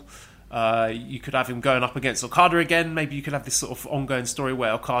Evil. You could have him going up against Okada again. Maybe you could have this sort of ongoing story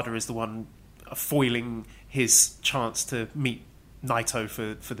where Okada is the one foiling his chance to meet Naito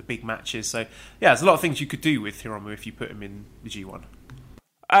for the big matches. So, yeah, there's a lot of things you could do with Hiromu if you put him in the G1.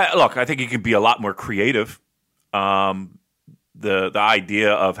 Look, I think he could be a lot more creative. The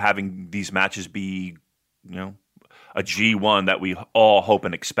idea of having these matches be, a G1 that we all hope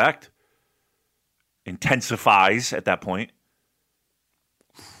and expect intensifies at that point.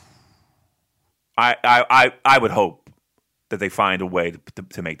 I would hope that they find a way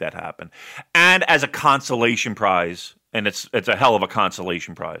to make that happen. And as a consolation prize, and it's a hell of a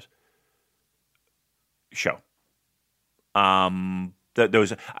consolation prize, show.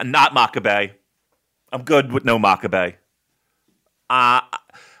 Those not Makabe. I'm good with no Makabe. I'm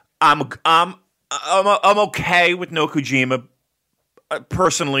okay with no Kojima.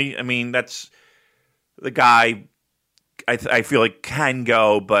 Personally, I mean, that's the guy I feel like can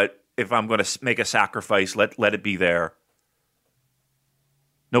go, but if I'm going to make a sacrifice, let it be there.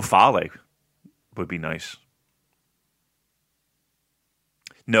 No Fale would be nice.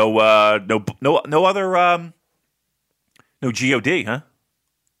 No other no God, huh?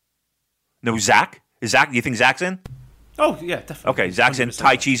 No Zach? Do you think Zach's in? Oh yeah, definitely. Okay, Zach's in.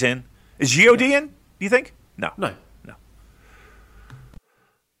 Tai Chi's in. Is God in? Do you think? No.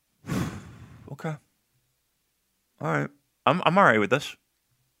 Okay. All right. I'm all right with this.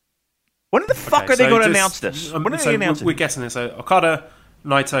 When the fuck are they going to announce this? When are they announcing? We're guessing this. So Okada,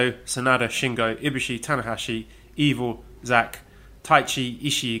 Naito, Sanada, Shingo, Ibushi, Tanahashi, Evil, Zack, Taichi,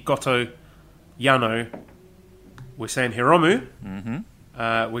 Ishii, Goto, Yano. We're saying Hiromu.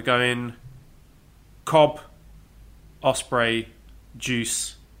 Mm-hmm. We're going Cobb, Ospreay,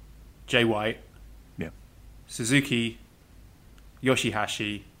 Juice, Jay White, Suzuki,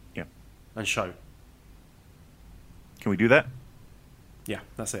 Yoshihashi, and Sho. Can we do that? Yeah,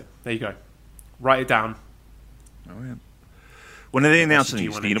 that's it. There you go. Write it down. All right. When are they announcing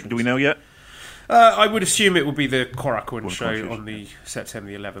these? Do we know yet? I would assume it will be the Korakuen show on the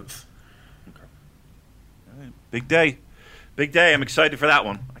September the 11th. Okay. All right. Big day. I'm excited for that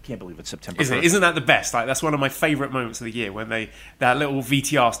one. I can't believe it's September 1st. Isn't that the best? Like, that's one of my favourite moments of the year when that little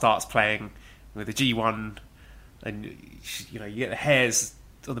VTR starts playing with the G1, and you get the hairs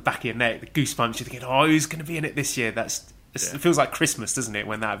on the back of your neck, the goosebumps. You're thinking, oh, who's going to be in it this year? It feels like Christmas, doesn't it,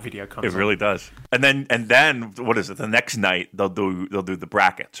 when that video comes? It really does. And then what is it? The next night they'll do the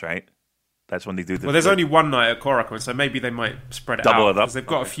brackets, right? That's when they do. There's only one night at Korakuen, so maybe they might spread it out. Double it up. Because they've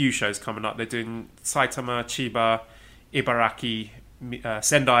got a few shows coming up. They're doing Saitama, Chiba, Ibaraki,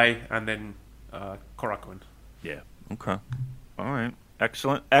 Sendai, and then Korakuen. Yeah. Okay. All right.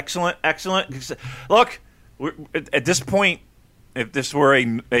 Excellent. Look, at this point, if this were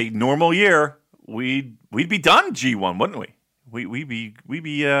a normal year, we'd be done G1, wouldn't we? We'd be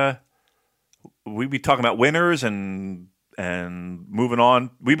talking about winners and moving on.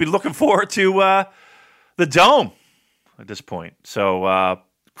 We'd be looking forward to the Dome at this point. So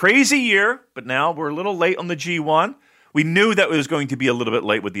crazy year, but now we're a little late on the G1. We knew that it was going to be a little bit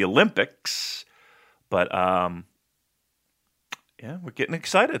late with the Olympics, but we're getting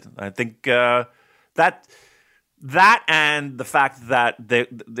excited. I think that and the fact that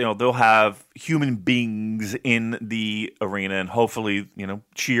they'll have human beings in the arena, and hopefully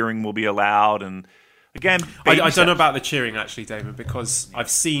cheering will be allowed. And again, I don't know about the cheering actually, Damon, because I've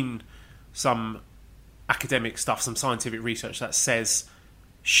seen some academic stuff, some scientific research that says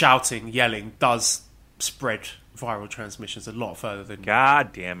shouting, yelling does spread viral transmissions a lot further than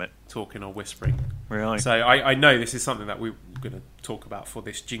God damn it talking or whispering. Really? So I know this is something that we're going to talk about for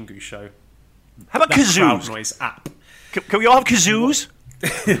this Jingu show. How about kazoos? Crowd noise app. Can we all have kazoos?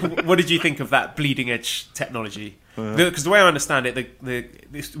 What did you think of that bleeding edge technology? Because the way I understand it,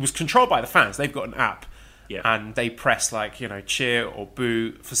 it was controlled by the fans. They've got an app, and they press cheer or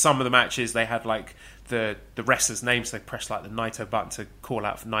boo. For some of the matches, they had the wrestlers' names. They press the Naito button to call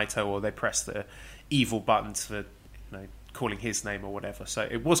out for Naito, or they press the Evil button for calling his name or whatever. So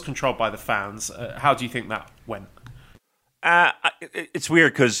it was controlled by the fans. How do you think that went? It's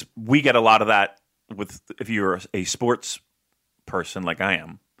weird because we get a lot of that if you're a sports person like I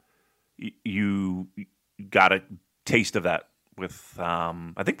am, you got a taste of that with,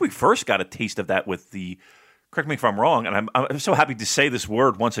 I think we first got a taste of that with correct me if I'm wrong, and I'm so happy to say this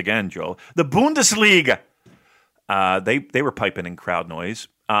word once again, Joel, the Bundesliga. They were piping in crowd noise.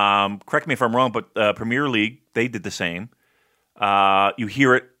 Correct me if I'm wrong, but Premier League, they did the same. You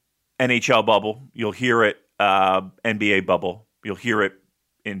hear it NHL bubble. You'll hear it NBA bubble. You'll hear it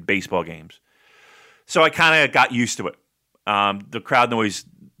in baseball games. So I kind of got used to it. The crowd noise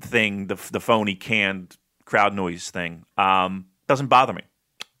thing, the phony canned crowd noise thing, doesn't bother me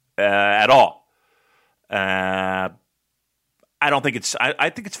at all. I don't think it's. I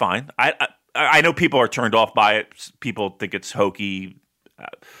think it's fine. I know people are turned off by it. People think it's hokey.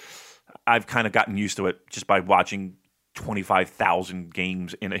 I've kind of gotten used to it just by watching 25,000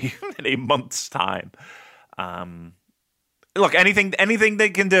 games in a month's time. Look, anything they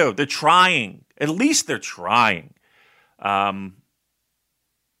can do, they're trying. At least they're trying. I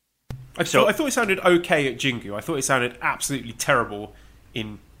thought it sounded okay at Jingu. I thought it sounded absolutely terrible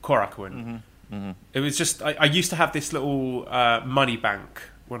in Korakuen. Mm-hmm. Mm-hmm. It was just I used to have this little money bank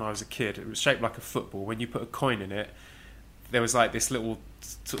when I was a kid. It was shaped like a football. When you put a coin in it, there was like this little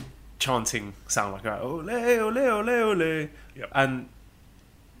sort of chanting sound like ole ole ole ole, yep. And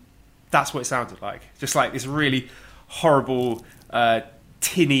that's what it sounded like. Just like this really horrible,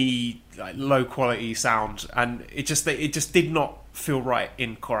 tinny, like low quality sound, and it just did not feel right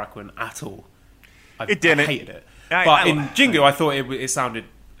in Korakuen at all. It didn't. I hated it. But in Jingu, I thought it sounded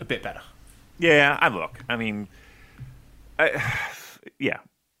a bit better. Yeah, I mean, yeah,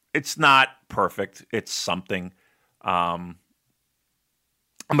 it's not perfect. It's something. I'm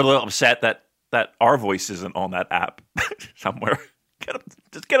a little upset that our voice isn't on that app somewhere.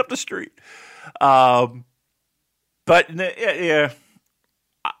 Just get up the street. But yeah.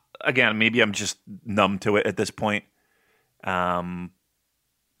 Again, maybe I'm just numb to it at this point.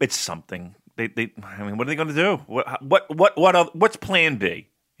 It's something. I mean, what are they going to do? What's Plan B?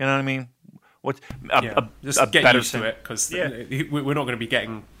 You know what I mean? Just get used to it, because we're not going to be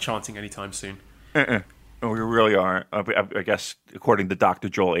getting chanting anytime soon. We really aren't. I guess, according to Dr.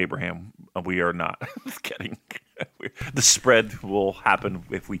 Joel Abraham, we are not getting. The spread will happen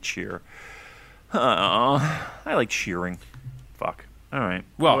if we cheer. I like cheering. Fuck. All right.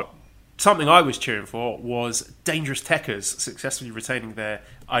 Well, something I was cheering for was Dangerous Tekkers successfully retaining their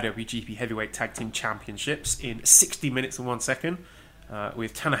IWGP Heavyweight Tag Team Championships in 60 minutes and 1 second,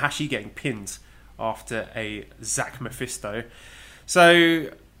 with Tanahashi getting pinned after a Zack Mephisto. So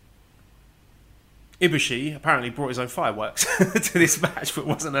Ibushi apparently brought his own fireworks to this match, but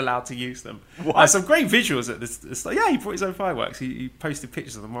wasn't allowed to use them. Some great visuals at this. Yeah, he brought his own fireworks. He posted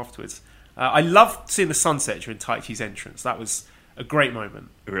pictures of them afterwards. I loved seeing the sunset during Taichi's entrance. That was a great moment.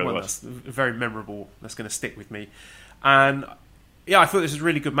 It really was. Very memorable. That's going to stick with me. And yeah, I thought this was a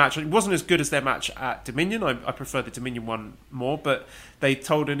really good match. It wasn't as good as their match at Dominion. I prefer the Dominion one more, but they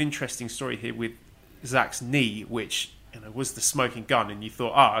told an interesting story here with Zack's knee, which was the smoking gun, and you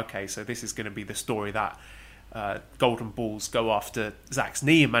thought, okay, so this is going to be the story that Golden Balls go after Zack's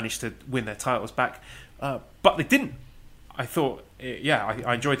knee and manage to win their titles back. But they didn't. I thought,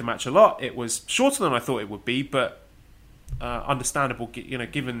 I enjoyed the match a lot. It was shorter than I thought it would be, but understandable,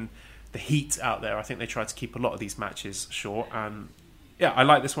 given the heat out there. I think they tried to keep a lot of these matches short, and I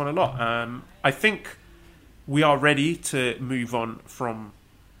like this one a lot. I think we are ready to move on from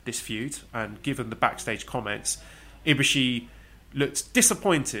this feud, and given the backstage comments, Ibushi looked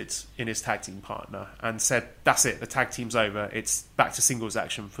disappointed in his tag team partner and said, that's it, the tag team's over, it's back to singles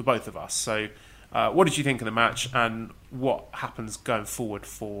action for both of us. So what did you think of the match, and what happens going forward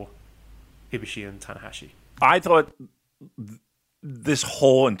for Ibushi and Tanahashi? I thought this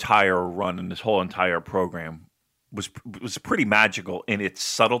whole entire run and this whole entire program was pretty magical in its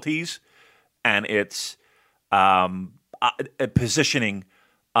subtleties and its positioning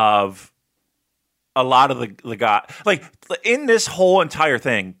of a lot of the guy. Like, in this whole entire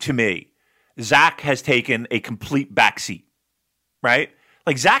thing, to me, Zack has taken a complete backseat, right?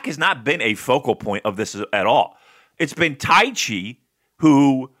 Like, Zack has not been a focal point of this at all. It's been Taichi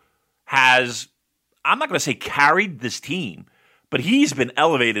who has, I'm not going to say carried this team, but he's been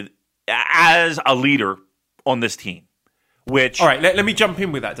elevated as a leader on this team. Which, all right, let me jump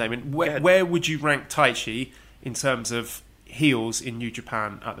in with that, Damon. Where would you rank Taichi in terms of heels in New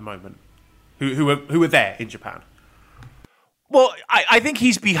Japan at the moment? Who are there in Japan? Well, I think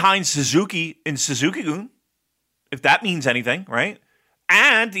he's behind Suzuki in Suzuki-gun, if that means anything, right?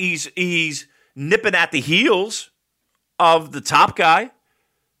 And he's nipping at the heels of the top guy.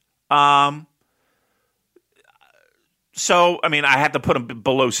 So, I mean, I had to put him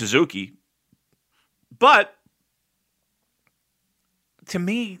below Suzuki. But to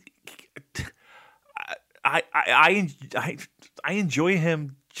me, I enjoy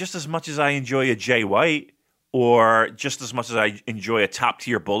him just as much as I enjoy a Jay White, or just as much as I enjoy a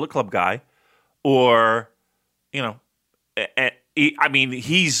top-tier Bullet Club guy, or,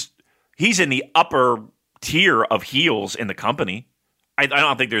 he's in the upper tier of heels in the company. I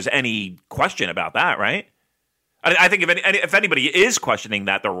don't think there's any question about that, right? I think if anybody is questioning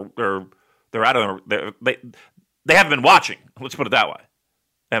that, they're out of they haven't been watching. Let's put it that way.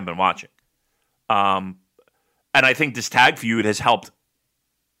 They haven't been watching. And I think this tag feud has helped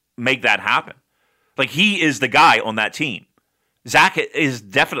make that happen. Like, he is the guy on that team. Zach is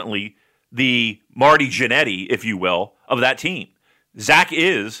definitely the Marty Jannetty, if you will, of that team. Zach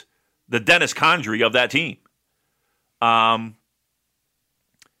is the Dennis Condrey of that team. And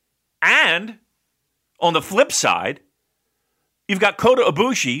on the flip side, you've got Kota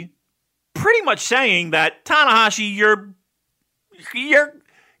Ibushi pretty much saying that Tanahashi, you're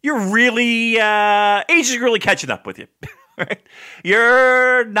really age is really catching up with you. Right?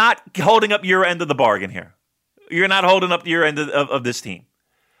 You're not holding up your end of the bargain here. You're not holding up your end of this team,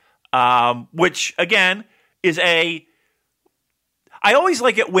 which again is I always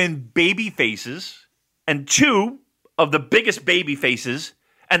like it when baby faces and two of the biggest baby faces,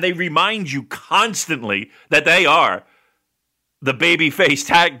 and they remind you constantly that they are the babyface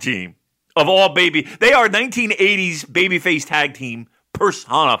tag team of all baby. They are 1980s babyface tag team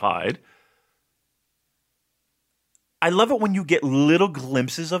personified. I love it when you get little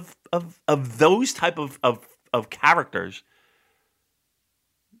glimpses of those type of characters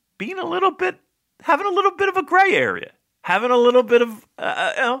being having a little bit of a gray area, having a little bit of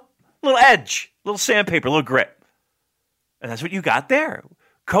little edge, little sandpaper, little grit. And that's what you got there.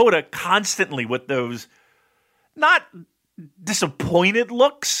 Kota constantly with those not disappointed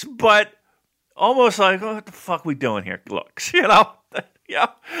looks, but almost like, oh, what the fuck we doing here looks, you know? Yeah,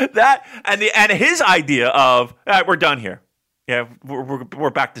 that and his idea of, all right, we're done here. Yeah, we're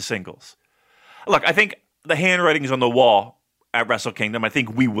back to singles. Look, I think the handwriting is on the wall at Wrestle Kingdom. I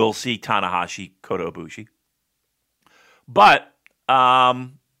think we will see Tanahashi, Kota Ibushi. But to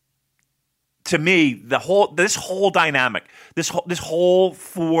me, this whole dynamic, this whole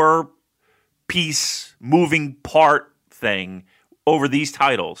 4-piece moving part thing over these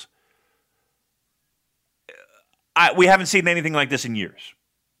titles, we haven't seen anything like this in years.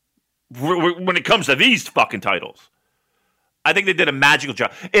 When it comes to these fucking titles, I think they did a magical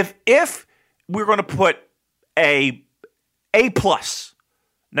job. If we're going to put a plus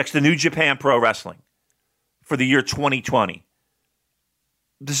next to New Japan Pro Wrestling for the year 2020,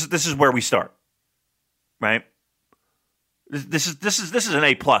 this is where we start, right? This is an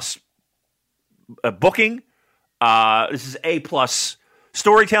A plus booking. This is A plus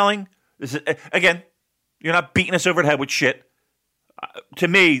storytelling. This is, again, you're not beating us over the head with shit. To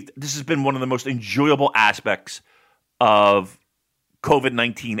me, this has been one of the most enjoyable aspects of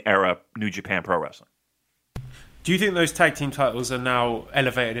COVID-19 era New Japan Pro Wrestling. Do you think those tag team titles are now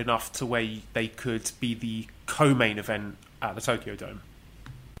elevated enough to where they could be the co-main event at the Tokyo Dome?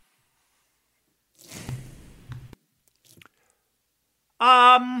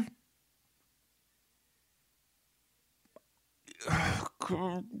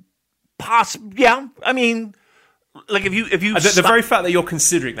 Yeah. I mean, like if you the very fact that you're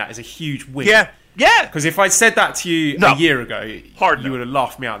considering that is a huge win. Yeah. Because if I'd said that to you a year ago, you would have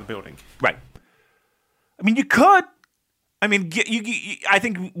laughed me out of the building. Right. I mean, you could. I mean, I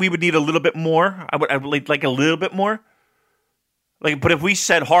think we would need a little bit more. I would like a little bit more. But if we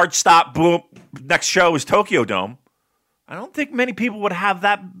said hard stop, boom, next show is Tokyo Dome, I don't think many people would have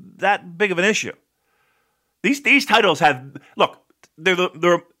that big of an issue. These titles have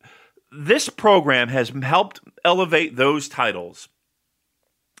this program has helped elevate those titles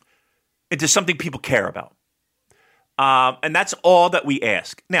into something people care about. And that's all that we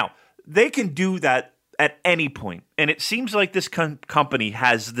ask. Now, they can do that at any point. And it seems like this company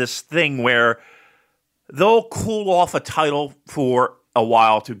has this thing where they'll cool off a title for a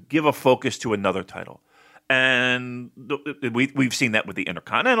while to give a focus to another title. And we've seen that with the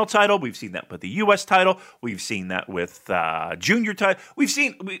Intercontinental title. We've seen that with the U.S. title. We've seen that with Junior title.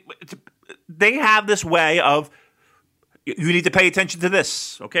 They have this way of, you need to pay attention to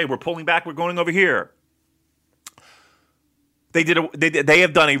this. Okay, we're pulling back. We're going over here. They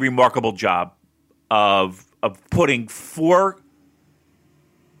have done a remarkable job of putting 4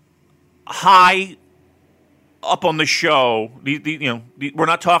 high up on the show. We're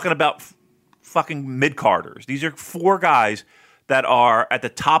not talking about fucking mid-carders. These are 4 guys that are at the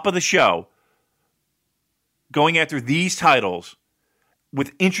top of the show going after these titles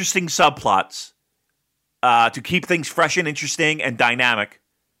with interesting subplots to keep things fresh and interesting and dynamic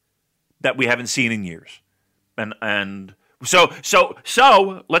that we haven't seen in years. And so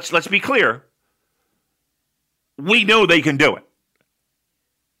let's be clear. We know they can do it.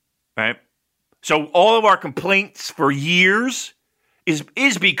 Right? So all of our complaints for years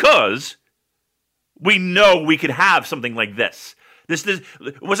is because we know we could have something like this. This it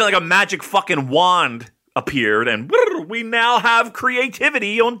wasn't like a magic fucking wand appeared and we now have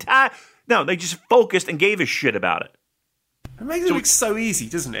creativity on tap. No, they just focused and gave a shit about it. It makes it look so easy,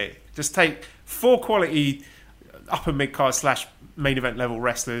 doesn't it? Just take 4 quality upper mid-card / main event level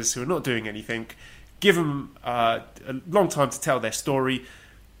wrestlers who are not doing anything, give them a long time to tell their story,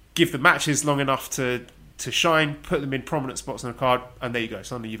 give the matches long enough to shine, put them in prominent spots on the card, and there you go.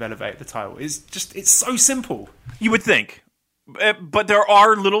 Suddenly you've elevated the title. It's so simple. You would think. But there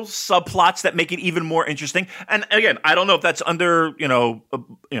are little subplots that make it even more interesting. And again, I don't know if that's under,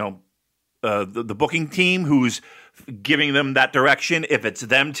 the booking team who's giving them that direction, if it's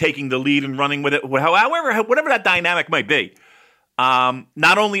them taking the lead and running with it, however, whatever that dynamic might be.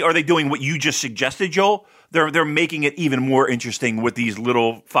 Not only are they doing what you just suggested, Joel, they're making it even more interesting with these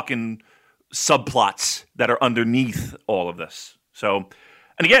little fucking subplots that are underneath all of this. So,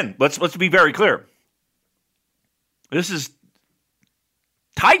 and again, let's be very clear.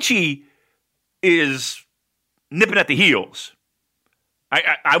 Taichi is nipping at the heels.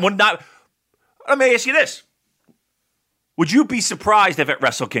 I would not. Let me ask you this: would you be surprised if at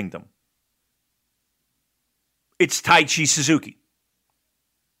Wrestle Kingdom it's Taichi Suzuki?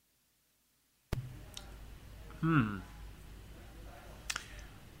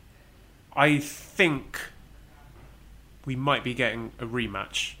 I think we might be getting a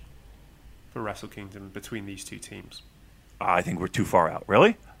rematch for Wrestle Kingdom between these two teams. I think we're too far out.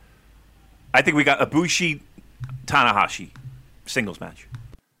 Really? I think we got Ibushi, Tanahashi, singles match.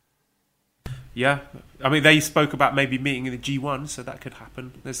 Yeah. I mean, they spoke about maybe meeting in the G1, so that could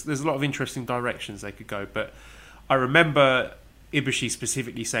happen. There's a lot of interesting directions they could go, but I remember Ibushi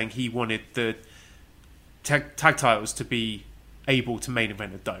specifically saying he wanted the tag titles to be able to main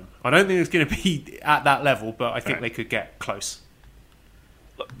event a Dome. I don't think it's going to be at that level, but I think they could get close.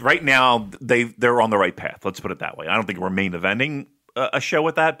 Right now, they're on the right path. Let's put it that way. I don't think we're main eventing a show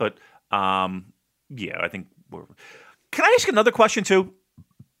with that, but yeah, I think we're. Can I ask another question too?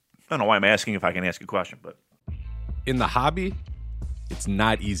 I don't know why I'm asking if I can ask a question, but in the hobby, it's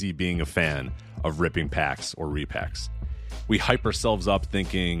not easy being a fan of ripping packs or repacks. We hype ourselves up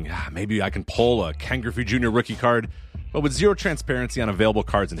thinking maybe I can pull a Ken Griffey Jr. rookie card, but with zero transparency on available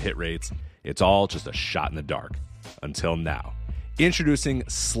cards and hit rates, it's all just a shot in the dark. Until now. Introducing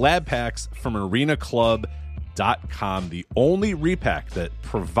slab packs from arenaclub.com, the only repack that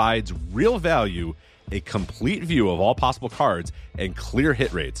provides real value, a complete view of all possible cards, and clear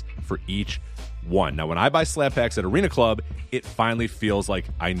hit rates for each one. Now, when I buy slab packs at Arena Club, it finally feels like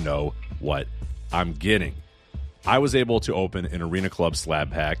I know what I'm getting. I was able to open an Arena Club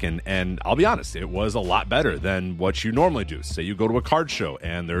slab pack, and I'll be honest, it was a lot better than what you normally do. Say you go to a card show,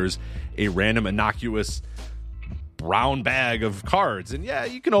 and there's a random innocuous brown bag of cards, and yeah,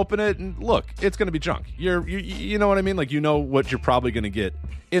 you can open it and look, it's going to be junk. You know what I mean? Like, you know what you're probably going to get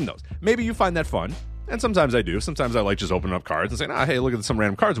in those. Maybe you find that fun, and sometimes I do. Sometimes I like just opening up cards and saying, hey, look at some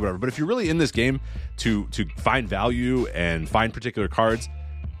random cards or whatever. But if you're really in this game to find value and find particular cards,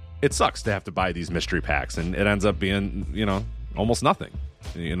 it sucks to have to buy these mystery packs, and it ends up being, almost nothing.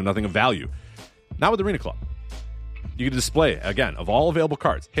 Nothing of value. Not with Arena Club. You can display, again, of all available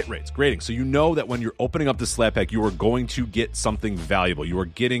cards, hit rates, grading. So you know that when you're opening up this slab pack, you are going to get something valuable. You are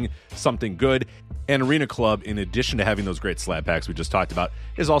getting something good. And Arena Club, in addition to having those great slab packs we just talked about,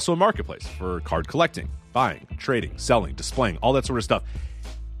 is also a marketplace for card collecting, buying, trading, selling, displaying, all that sort of stuff.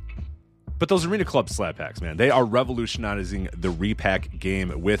 But those Arena Club slab packs, man, they are revolutionizing the repack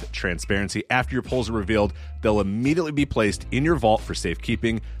game with transparency. After your pulls are revealed, they'll immediately be placed in your vault for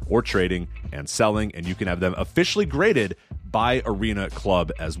safekeeping or trading and selling, and you can have them officially graded by Arena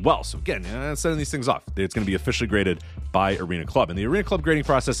Club as well. So again, sending these things off, it's going to be officially graded by Arena Club. And the Arena Club grading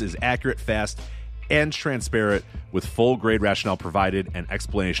process is accurate, fast, and transparent, with full grade rationale provided and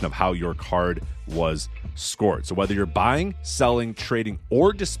explanation of how your card was scored. So whether you're buying, selling, trading,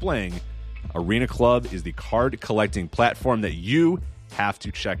 or displaying, Arena Club is the card collecting platform that you have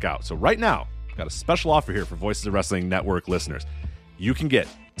to check out. So right now, I've got a special offer here for Voices of Wrestling Network listeners. You can get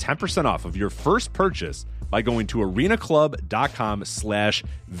 10% off of your first purchase by going to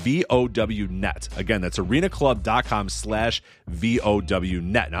arenaclub.com/VOWnet. Again, that's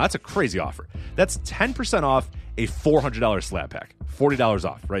arenaclub.com/VOWnet. Now, that's a crazy offer. That's 10% off a $400 slab pack. $40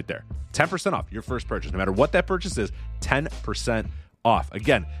 off right there. 10% off your first purchase. No matter what that purchase is, 10% off.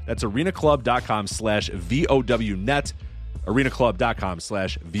 Again, that's arenaclub.com/VOWnet.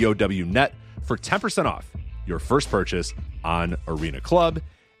 arenaclub.com/VOWnet for 10% off your first purchase on Arena Club.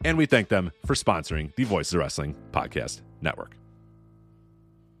 And we thank them for sponsoring the Voices of Wrestling Podcast Network.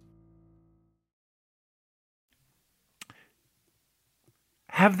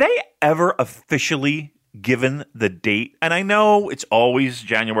 Have they ever officially given the date? And I know it's always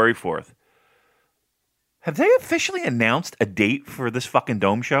January 4th. Have they officially announced a date for this fucking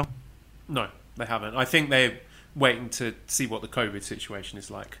Dome show? No, they haven't. I think they're waiting to see what the COVID situation is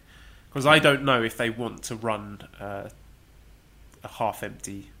like. Because I don't know if they want to run a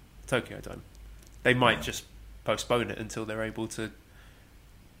half-empty Tokyo Dome. They might just postpone it until they're able to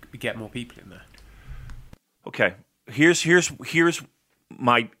get more people in there. Okay, here's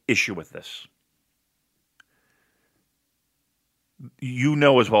my issue with this. You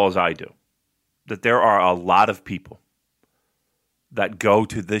know as well as I do that there are a lot of people that go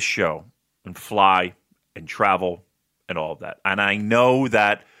to this show and fly and travel and all of that. And I know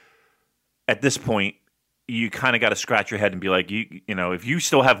that at this point, you kind of got to scratch your head and be like, you know, if you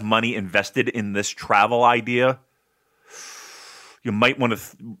still have money invested in this travel idea, you might want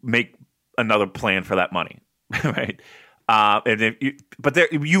to make another plan for that money, right? But there,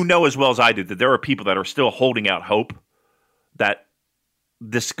 you know as well as I do that there are people that are still holding out hope that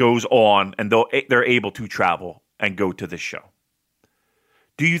this goes on and they're able to travel and go to this show.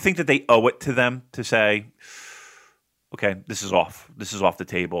 Do you think that they owe it to them to say, okay, this is off the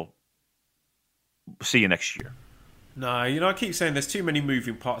table. See you next year? No, I keep saying there's too many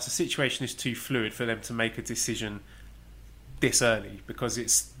moving parts. The situation is too fluid for them to make a decision this early because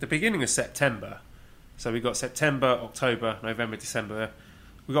it's the beginning of September. So we've got September, October, November, December.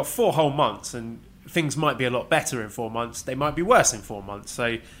 We've got 4 whole months, and things might be a lot better in 4 months. They might be worse in 4 months.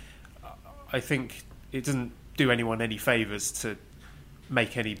 So I think it doesn't do anyone any favours to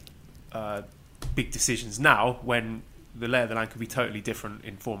make any big decisions now when the lay of the land could be totally different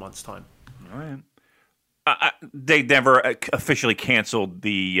in 4 months' time. All right. They never officially canceled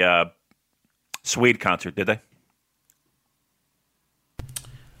the Suede concert, did they?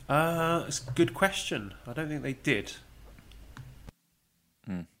 It's a good question. I don't think they did.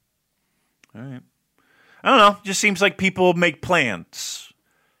 All right. I don't know. It just seems like people make plans.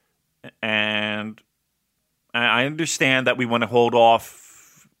 And I understand that we want to hold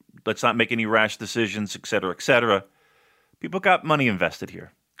off. Let's not make any rash decisions, et cetera, et cetera. People got money invested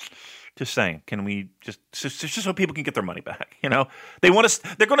here. Just saying, can we just so people can get their money back? You know, they're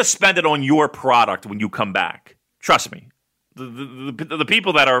going to spend it on your product when you come back. Trust me, the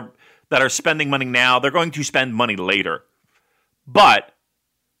people that are spending money now, they're going to spend money later. But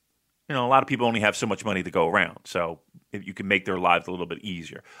a lot of people only have so much money to go around. So if you can make their lives a little bit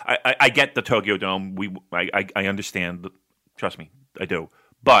easier, I get the Tokyo Dome. I understand. Trust me, I do.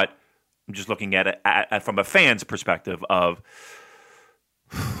 But I'm just looking at it from a fan's perspective of,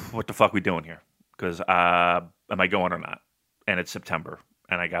 what the fuck we doing here? Because am I going or not? And it's September,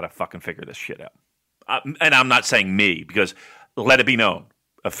 and I got to fucking figure this shit out. And I'm not saying me, because let it be known,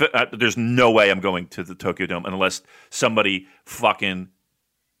 there's no way I'm going to the Tokyo Dome unless somebody fucking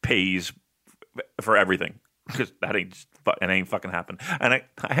pays for everything. Because it ain't fucking happen. And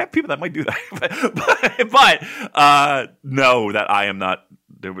I have people that might do that. but no, that I am not.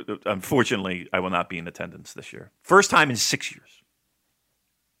 Unfortunately, I will not be in attendance this year. First time in 6 years.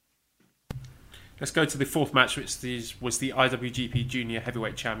 Let's go to the fourth match, which was the IWGP Junior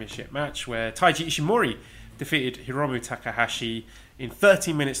Heavyweight Championship match, where Taiji Ishimori defeated Hiromu Takahashi in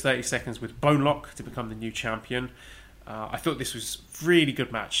 13 minutes 30 seconds with Bone Lock to become the new champion. I thought this was a really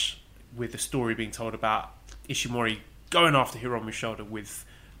good match, with the story being told about Ishimori going after Hiromu's shoulder with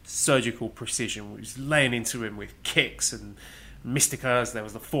surgical precision. He was laying into him with kicks and mysticas. There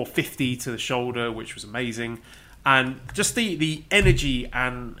was the 450 to the shoulder, which was amazing. And just the energy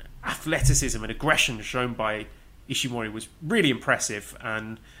and athleticism and aggression shown by Ishimori was really impressive,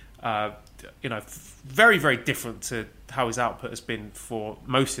 and very, very different to how his output has been for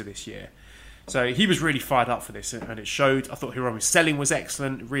most of this year. So he was really fired up for this, and it showed. I thought Hiromu's selling was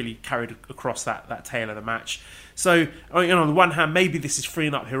excellent, really carried across that tail of the match. So on the one hand, maybe this is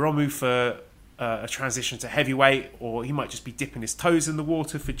freeing up Hiromu for a transition to heavyweight, or he might just be dipping his toes in the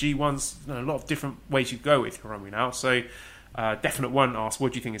water for G1s. A lot of different ways you go with Hiromu now. So Definite One asked,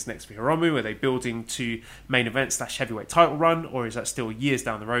 what do you think is next for Hiromu? Are they building to main event / heavyweight title run, or is that still years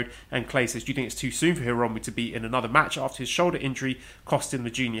down the road? And Clay says, do you think it's too soon for Hiromu to be in another match after his shoulder injury cost him the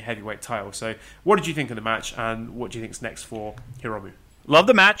junior heavyweight title? So what did you think of the match, and what do you think is next for Hiromu? Love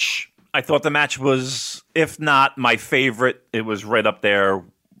the match. I thought the match was, if not my favorite, it was right up there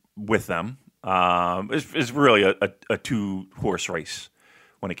with them. It's really a two-horse race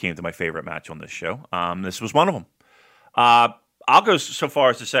when it came to my favorite match on this show. This was one of them. I'll go so far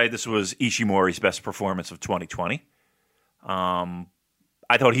as to say this was Ishimori's best performance of 2020. I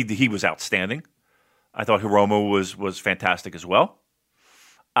thought he was outstanding. I thought Hiromu was fantastic as well.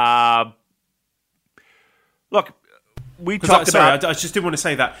 Look, we talked about. I just did want to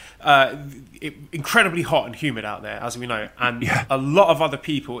say that incredibly hot and humid out there, as we know, and Yeah. a lot of other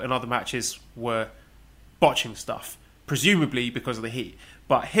people in other matches were botching stuff, presumably because of the heat.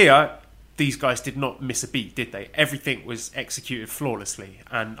 But here, these guys did not miss a beat, did they? Everything was executed flawlessly,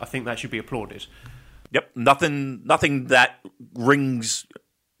 and I think that should be applauded. Yep, nothing that rings,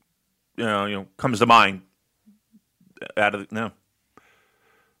 comes to mind out of no.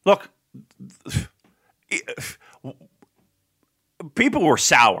 Look, people were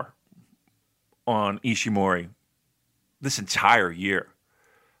sour on Ishimori this entire year.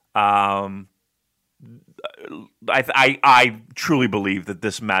 I truly believe that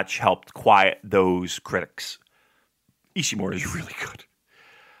this match helped quiet those critics. Ishimori is really good.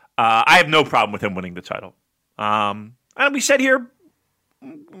 I have no problem with him winning the title. And we said here,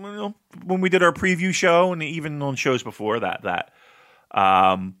 when we did our preview show and even on shows before that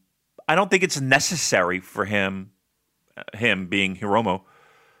I don't think it's necessary for him being Hiromu,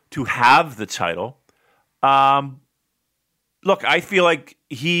 to have the title. Look, I feel like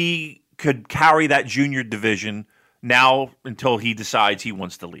he could carry that junior division now until he decides he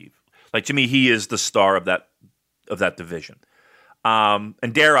wants to leave. Like, to me, he is the star of that division.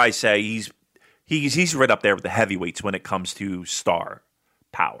 And dare I say, he's right up there with the heavyweights when it comes to star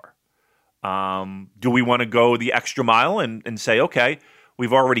power. Do we want to go the extra mile and say, okay,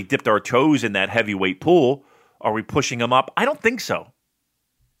 we've already dipped our toes in that heavyweight pool? Are we pushing him up? I don't think so.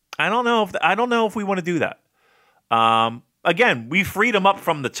 I don't know if we want to do that. Again, we freed him up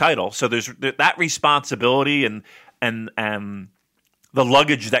from the title, so there's that responsibility and the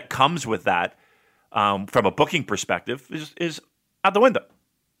luggage that comes with that from a booking perspective is out the window.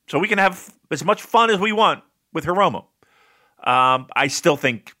 So we can have as much fun as we want with Hiromu. I still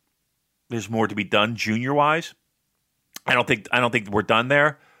think there's more to be done junior-wise. I don't think we're done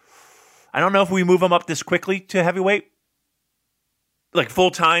there. I don't know if we move him up this quickly to heavyweight, like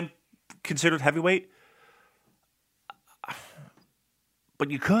full-time considered heavyweight. But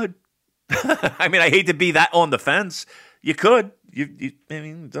you could. I mean, I hate to be that on the fence. You could. You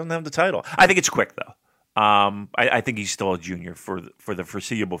doesn't have the title. I think it's quick though. I think he's still a junior for the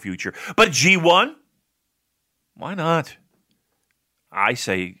foreseeable future. But G1, why not? I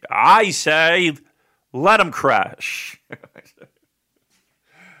say, let him crash.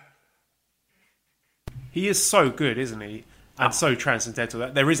 He is so good, isn't he? And so transcendental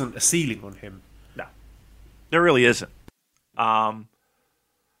that there isn't a ceiling on him. No, there really isn't.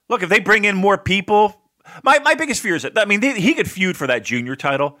 Look, if they bring in more people, my biggest fear is that, he could feud for that junior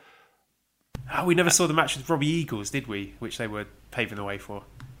title. Oh, we never saw the match with Robbie Eagles, did we? Which they were paving the way for.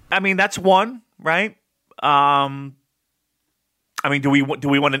 That's one, right? Do we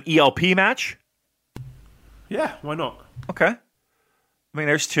want an ELP match? Yeah, why not? Okay.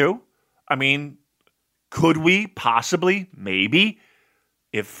 There's two. Could we possibly, maybe,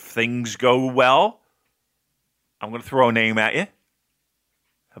 if things go well, I'm going to throw a name at you.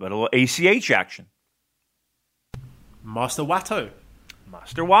 How about a little ACH action? Master Wato.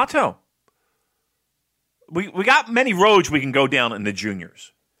 We got many roads we can go down in the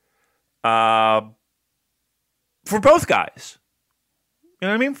juniors. For both guys. You know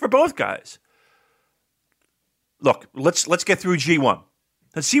what I mean? For both guys. Look, let's get through G1.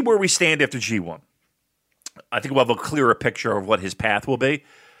 Let's see where we stand after G1. I think we'll have a clearer picture of what his path will be.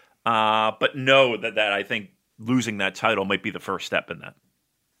 But know that I think losing that title might be the first step in that.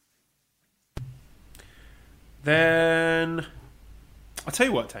 Then, I'll tell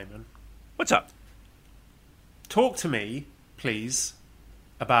you what, Taman. What's up? Talk to me, please,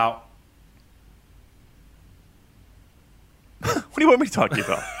 about... What do you want me to talk to you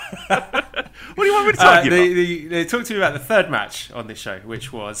about? What do you want me to talk to you about? They talked to me about the third match on this show,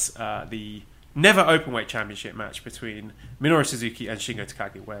 which was the Never Openweight Championship match between Minoru Suzuki and Shingo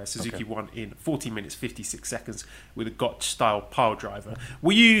Takagi, where Suzuki won in 14 minutes 56 seconds with a Gotch-style pile driver.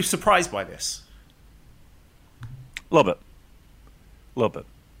 Were you surprised by this? A little bit.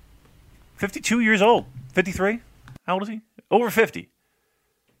 52 years old. 53? How old is he? Over 50.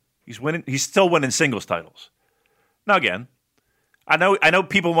 He's still winning singles titles. Now again, I know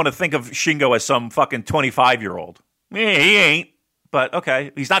people want to think of Shingo as some fucking 25-year-old. He ain't. But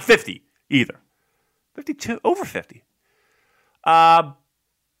okay, he's not 50 either. 52, over 50. I'm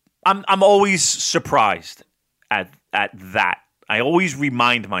always surprised at that. I always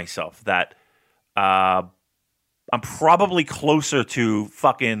remind myself that I'm probably closer to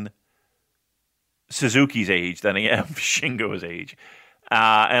fucking Suzuki's age than I am Shingo's age,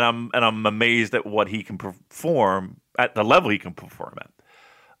 and I'm amazed at what he can perform at the level he can perform at.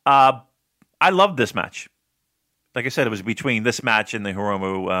 I love this match. Like I said, it was between this match and the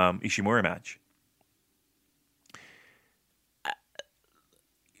Hiromu Ishimori match.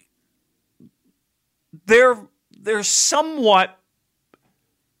 they're somewhat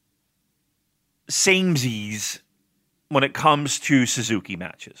samesies when it comes to Suzuki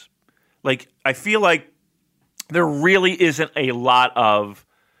matches. Like, I feel like there really isn't a lot of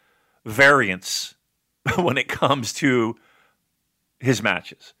variance when it comes to his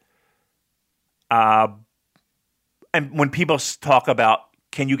matches. And when people talk about,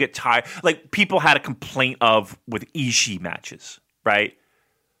 can you get tired? Like, people had a complaint with Ishii matches, right?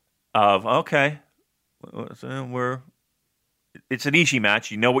 Of, okay, it's an Ishii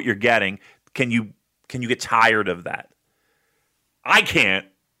match. You know what you're getting. Can you get tired of that? I can't.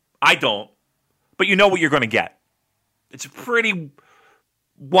 I don't. But you know what you're going to get. It's pretty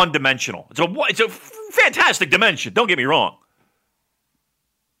one-dimensional. It's a fantastic dimension. Don't get me wrong.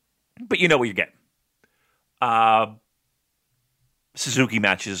 But you know what you're getting. Suzuki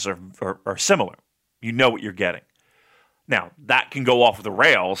matches are similar. You know what you're getting. Now, that can go off the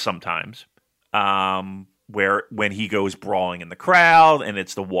rails sometimes, where when he goes brawling in the crowd and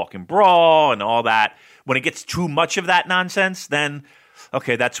it's the walk and brawl and all that. When it gets too much of that nonsense, then,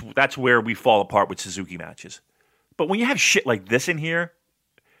 okay, that's where we fall apart with Suzuki matches. But when you have shit like this in here,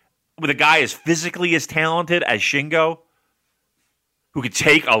 with a guy as physically as talented as Shingo, who could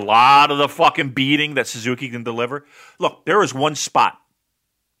take a lot of the fucking beating that Suzuki can deliver. Look, there is one spot,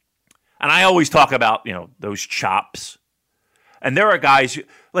 and I always talk about, those chops. And there are guys,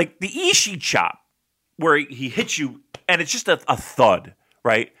 like the Ishii chop, where he hits you, and it's just a thud,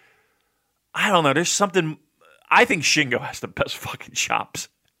 right? I don't know, there's something, I think Shingo has the best fucking chops.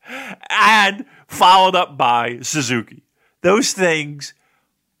 And followed up by Suzuki. Those things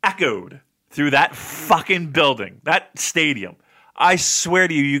echoed through that fucking building, that stadium. I swear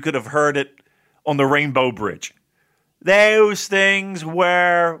to you, you could have heard it on the Rainbow Bridge. Those things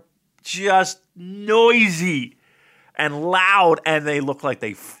were just noisy and loud, and they look like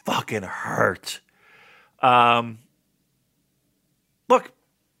they fucking hurt. Look,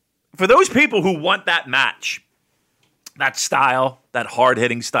 for those people who want that match, that style, that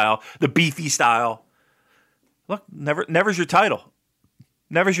hard-hitting style, the beefy style, look, never's your title.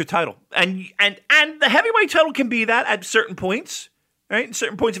 Never's your title. And the heavyweight title can be that at certain points, right? In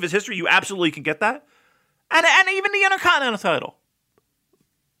certain points of his history, you absolutely can get that. And even the Intercontinental title.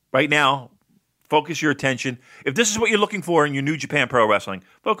 Right now, focus your attention. If this is what you're looking for in your New Japan Pro Wrestling,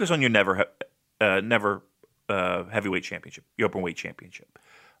 focus on your never heavyweight championship, your openweight championship.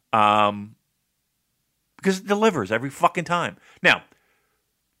 Because it delivers every fucking time. Now,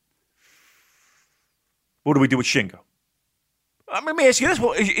 what do we do with Shingo? Let me ask you this: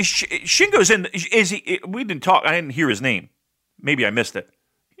 well, Shingo's in? Is he? We didn't talk. I didn't hear his name. Maybe I missed it.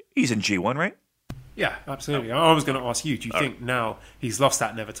 He's in G1, right? Yeah, absolutely. I was going to ask you. Do you think now he's lost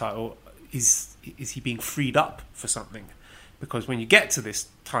that never title, is he being freed up for something? Because when you get to this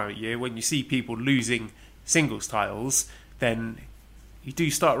time of year, when you see people losing singles titles, then you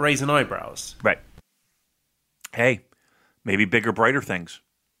do start raising eyebrows. Right. Hey, maybe bigger, brighter things.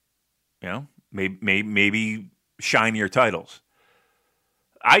 Maybe shinier titles.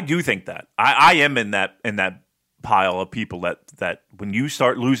 I do think that. I am in that pile of people that when you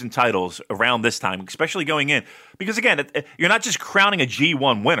start losing titles around this time, especially going in, because again, you're not just crowning a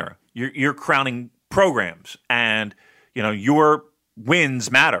G1 winner. You're crowning programs, and your wins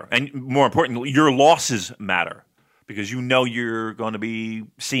matter, and more importantly, your losses matter, because you're going to be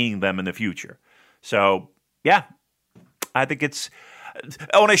seeing them in the future. So yeah, I think it's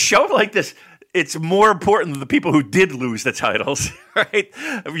on a show like this. It's more important than the people who did lose the titles, right?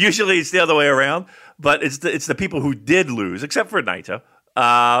 Usually it's the other way around, but it's the people who did lose, except for Naito,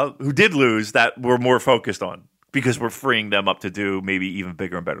 who did lose, that we're more focused on, because we're freeing them up to do maybe even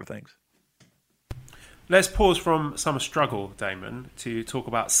bigger and better things. Let's pause from Summer Struggle, Damon, to talk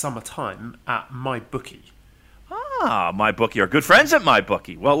about Summertime at MyBookie. MyBookie, our good friends at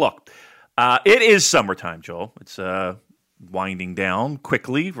MyBookie. Well, look, it is summertime, Joel. It's winding down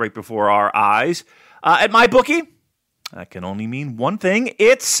quickly right before our eyes. At MyBookie, that can only mean one thing.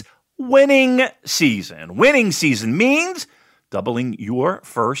 It's winning season. Winning season means doubling your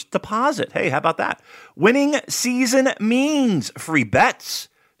first deposit. Hey, how about that? Winning season means free bets,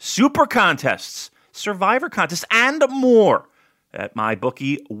 super contests, survivor contests, and more. At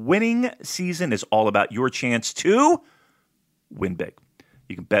MyBookie, winning season is all about your chance to win big.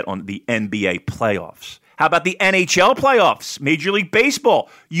 You can bet on the NBA playoffs. How about the NHL playoffs, Major League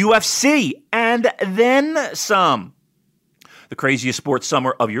Baseball, UFC, and then some? The craziest sports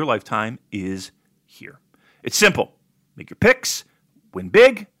summer of your lifetime is here. It's simple. Make your picks, win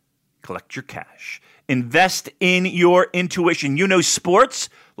big, collect your cash. Invest in your intuition. You know sports.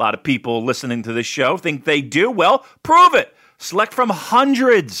 A lot of people listening to this show think they do. Well, prove it. Select from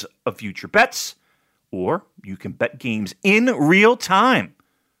hundreds of future bets, Or you can bet games in real time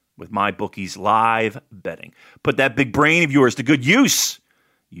with MyBookie's live betting. Put that big brain of yours to good use.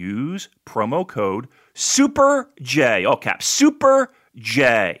 Use promo code SUPERJ, all caps,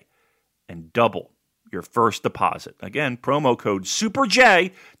 SUPERJ, and double your first deposit. Again, promo code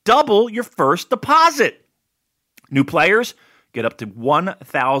SUPERJ, double your first deposit. New players get up to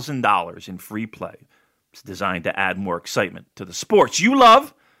 $1,000 in free play. It's designed to add more excitement to the sports you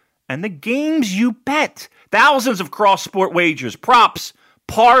love and the games you bet. Thousands of cross-sport wagers, props,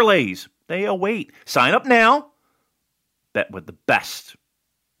 parlays, they await. Sign up now. Bet with the best.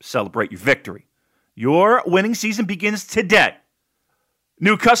 Celebrate your victory. Your winning season begins today.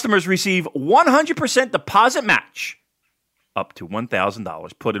 New customers receive 100% deposit match up to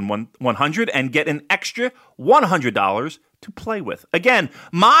 $1,000. Put in $100 and get an extra $100 to play with. Again,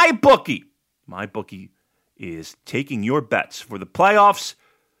 MyBookie. MyBookie is taking your bets for the playoffs,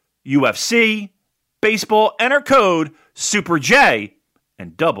 UFC, baseball. Enter code SUPERJ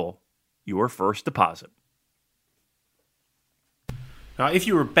and double your first deposit. Now, if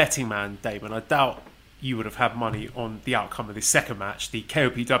you were a betting man, Damon, I doubt you would have had money on the outcome of this second match, the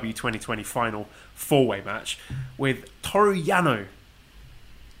KOPW 2020 final four-way match, with Toru Yano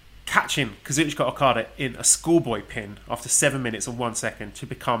catching Kazuchika Okada in a schoolboy pin after 7 minutes and 1 second to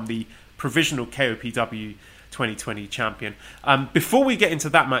become the provisional KOPW 2020 champion. Before we get into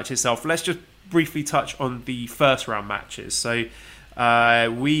that match itself, let's just briefly touch on the first round matches. So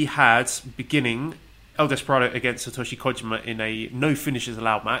we had, beginning, El Desperado against Satoshi Kojima in a no finishes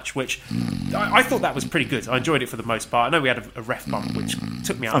allowed match, which I thought that was pretty good. I enjoyed it for the most part. I know we had a ref bump, which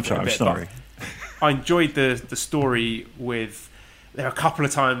took me out a bit. Sorry. I enjoyed the story with... There are a couple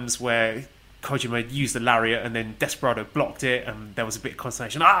of times where Kojima used the lariat and then Desperado blocked it, and there was a bit of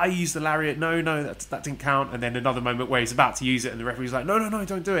consternation. I used the lariat. No, that didn't count. And then another moment where he's about to use it and the referee's like, no,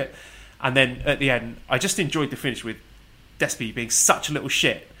 don't do it. And then at the end, I just enjoyed the finish with Despy being such a little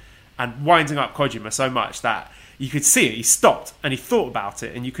shit and winding up Kojima so much that you could see it. He stopped and he thought about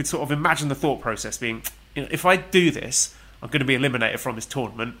it, and you could sort of imagine the thought process being, if I do this, I'm going to be eliminated from this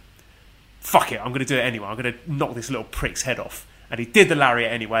tournament. Fuck it, I'm going to do it anyway. I'm going to knock this little prick's head off. And he did the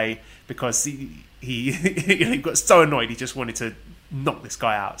lariat anyway because he got so annoyed he just wanted to knock this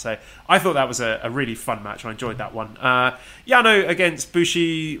guy out. So I thought that was a really fun match. I enjoyed that one. Yano against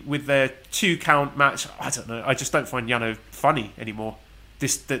Bushi with their 2-count match. I don't know. I just don't find Yano funny anymore.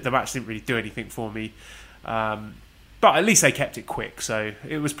 The match didn't really do anything for me. But at least they kept it quick. So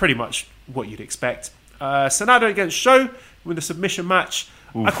it was pretty much what you'd expect. Sanada against Sho with a submission match.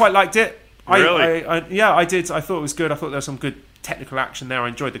 Oof. I quite liked it. Really? I did. I thought it was good. I thought there was some good technical action there. I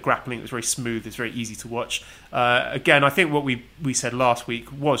enjoyed the grappling. It was very smooth. It's very easy to watch. Again, I think what we said last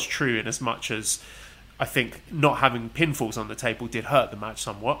week was true in as much as I think not having pinfalls on the table did hurt the match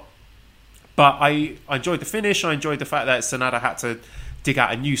somewhat. But I enjoyed the finish. I enjoyed the fact that Sanada had to dig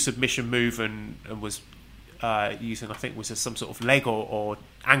out a new submission move and was using, I think, was some sort of leg or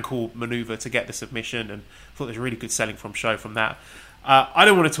ankle maneuver to get the submission. And I thought there was really good selling from Sho from that. I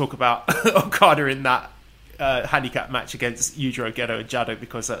don't want to talk about Okada in that handicap match against Yujiro Gedo and Jado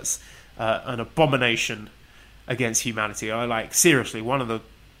because that's an abomination against humanity. Seriously, one of the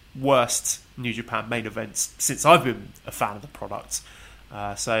worst New Japan main events since I've been a fan of the product.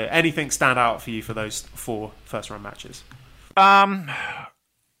 So anything stand out for you for those 4 first round matches? I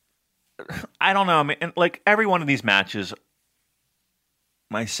don't know. I mean, every one of these matches,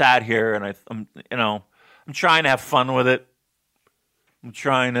 I sat here and I'm trying to have fun with it. I'm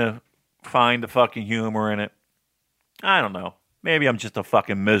trying to find the fucking humor in it. I don't know. Maybe I'm just a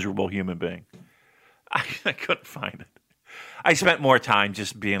fucking miserable human being. I couldn't find it. I spent more time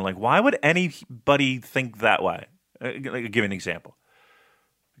just being like, why would anybody think that way? I'll give you an example.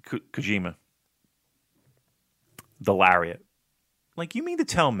 Kojima. The lariat. You mean to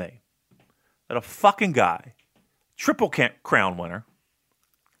tell me that a fucking guy, Triple Crown winner,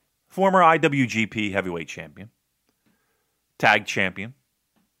 former IWGP heavyweight champion, tag champion,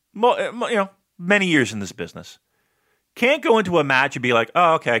 many years in this business, can't go into a match and be like,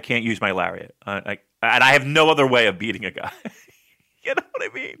 oh, okay, I can't use my lariat. And I have no other way of beating a guy. You know what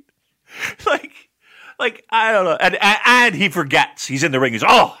I mean? I don't know. And he forgets. He's in the ring. He's,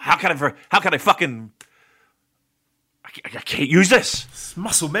 how can I fucking... I can't use this. It's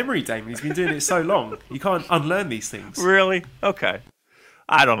muscle memory, Damon. He's been doing it so long. You can't unlearn these things. Really? Okay.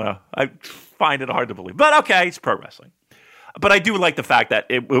 I don't know. I find it hard to believe. But okay, it's pro wrestling. But I do like the fact that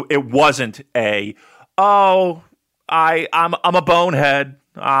it wasn't I'm a bonehead.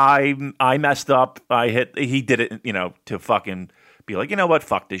 I messed up. He did it, to fucking be like, you know what?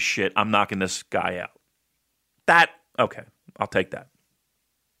 Fuck this shit. I'm knocking this guy out. Okay. I'll take that.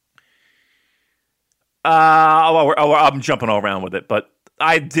 I'm jumping all around with it, but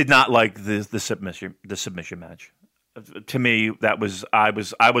I did not like the submission match. To me, that was I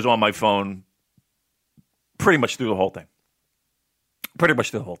was on my phone pretty much through the whole thing.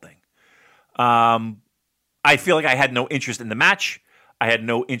 I feel like I had no interest in the match. I had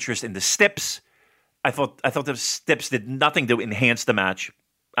no interest in the steps. I thought the steps did nothing to enhance the match.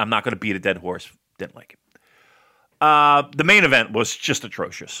 I'm not going to beat a dead horse. Didn't like it. The main event was just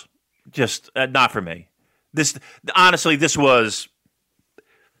atrocious. Just not for me. This was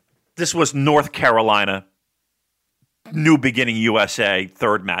North Carolina, New Beginning USA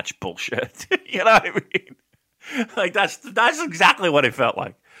third match bullshit. You know what I mean? Like that's exactly what it felt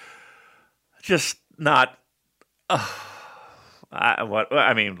like. Just not. Look. I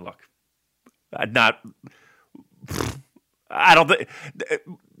don't think.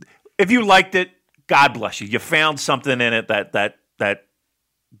 If you liked it, God bless you. You found something in it that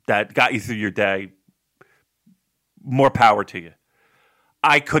got you through your day. More power to you.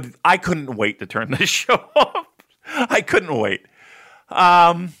 I couldn't wait to turn this show off. I couldn't wait.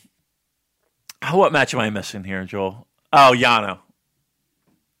 What match am I missing here, Joel? Oh, Yano.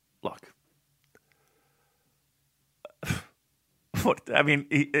 Look.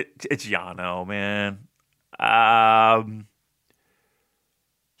 It's Yano, man.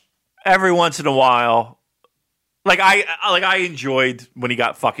 Every once in a while, I enjoyed when he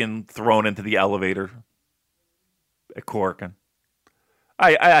got fucking thrown into the elevator at Korakuen.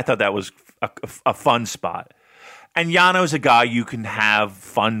 I thought that was a fun spot. And Yano's a guy you can have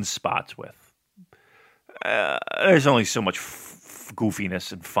fun spots with. There's only so much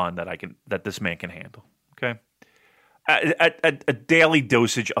goofiness and fun that this man can handle. Okay, a daily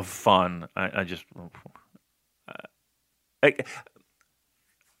dosage of fun. I just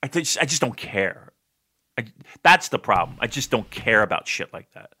don't care. That's the problem. I just don't care about shit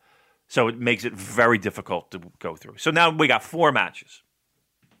like that. So it makes it very difficult to go through. So now we got 4 matches.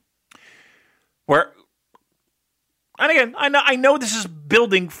 And again, I know this is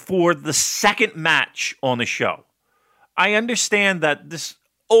building for the second match on the show. I understand that this,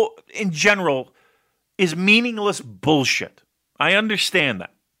 in general, is meaningless bullshit. I understand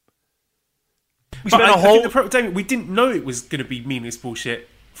that. Damien, we didn't know it was going to be meaningless bullshit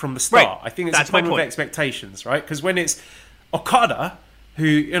from the start. Right. I think it's a problem with expectations, right? Because when it's Okada,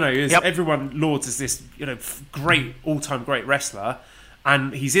 who everyone lauds as this great all-time great wrestler.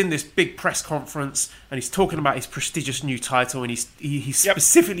 And he's in this big press conference, and he's talking about his prestigious new title, and he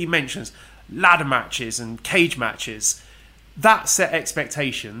specifically mentions ladder matches and cage matches. That set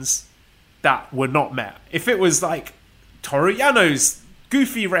expectations that were not met. If it was like Toru Yano's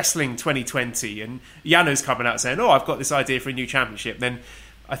Goofy Wrestling 2020, and Yano's coming out saying, "Oh, I've got this idea for a new championship," then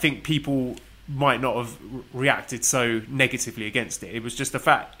I think people might not have reacted so negatively against it. It was just the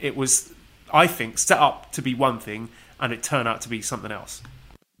fact it was, I think, set up to be one thing, and it turned out to be something else.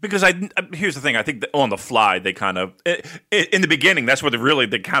 Because here's the thing, I think that on the fly they kind of in the beginning that's what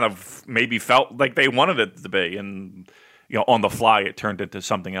they kind of maybe felt like they wanted it to be, and on the fly it turned into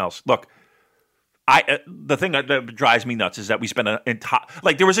something else. Look, the thing that drives me nuts is that we spent an entire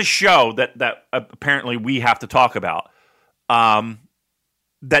there was a show that apparently we have to talk about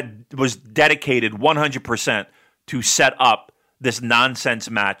that was dedicated 100% to set up this nonsense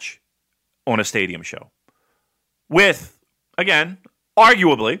match on a stadium show. With, again,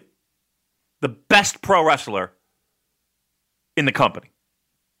 arguably, the best pro wrestler in the company.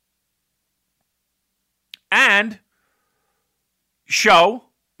 And Sho,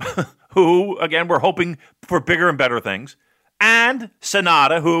 who, again, we're hoping for bigger and better things. And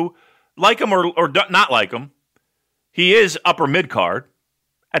Sanada, who, like him or not like him, he is upper mid-card.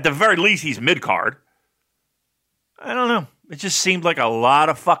 At the very least, he's mid-card. I don't know. It just seemed like a lot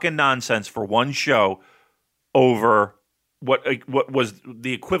of fucking nonsense for one show over what was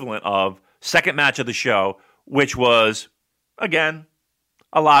the equivalent of second match of the show, which was, again,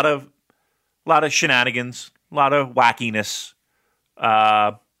 a lot of shenanigans, a lot of wackiness.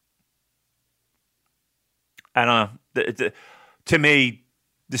 I don't know. To me,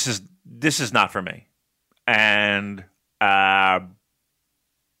 this is not for me, and I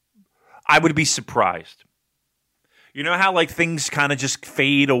would be surprised. You know how things kind of just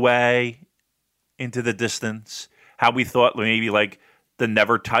fade away into the distance? How we thought maybe the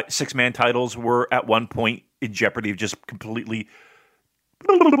never 6-man titles were at one point in jeopardy of just completely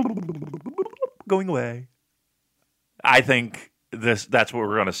going away. I think that's what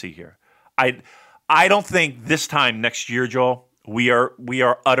we're going to see here. I don't think this time next year, Joel, we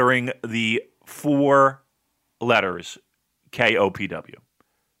are uttering the 4 letters KOPW.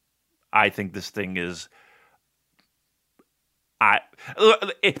 I think this thing is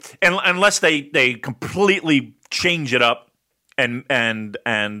Unless they completely change it up, and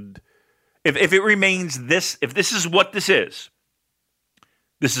if it remains this, if this is what this is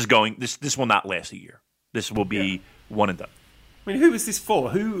will not last a year. This will be one and done. I mean, who is this for?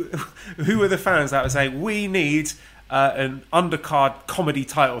 Who are the fans that would say we need an undercard comedy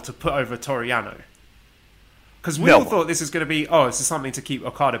title to put over Toru Yano? Because we all thought this was going to be, this is something to keep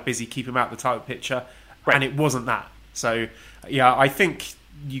Okada busy, keep him out the title picture, and it wasn't that. So, yeah, I think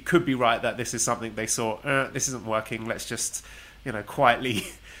you could be right that this is something they saw, this isn't working, let's just, quietly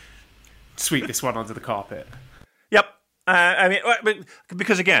sweep this one under the carpet. Yep. I mean,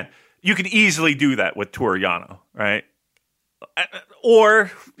 because again, you can easily do that with Toru Yano, right?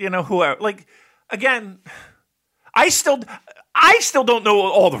 Or, whoever. Like, again, I still don't know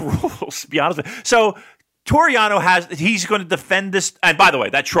all the rules, to be honest with you. So, Toru Yano he's going to defend this. And by the way,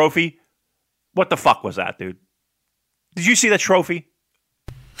 that trophy, what the fuck was that, dude? Did you see that trophy?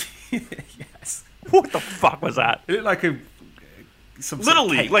 Yes. What the fuck was that? It looked like some Little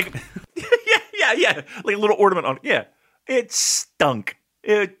sort of League. Like, yeah. Like a little ornament on it. Yeah. It stunk.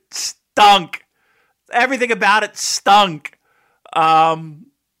 Everything about it stunk.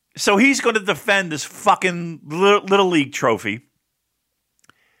 So he's going to defend this fucking Little League trophy.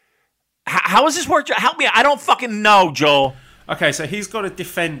 How is this work? Help me. I don't fucking know, Joel. Okay, so he's got to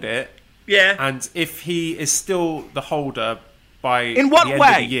defend it. Yeah. And if he is still the holder by in what the end way?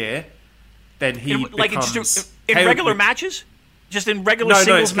 of the year, then he becomes... in regular matches? Just in regular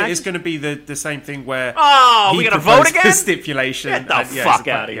singles matches? It's going to be the same thing where... Oh, we got to vote again? The stipulation. Get the fuck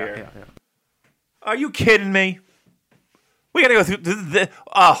out of here. Yeah. Are you kidding me? We got to go through the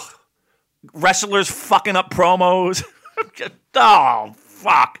wrestlers fucking up promos.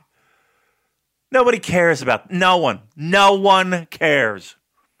 Fuck. Nobody cares about... No one cares.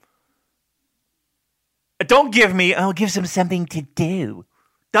 Don't give me... Oh, gives them something to do.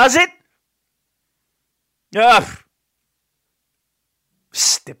 Does it? Ugh.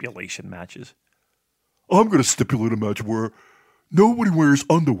 Stipulation matches. I'm going to stipulate a match where nobody wears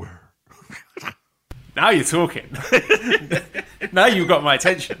underwear. Now you're talking. Now you've got my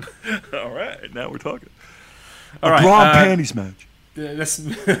attention. All right, now we're talking. All right, bra panties match. I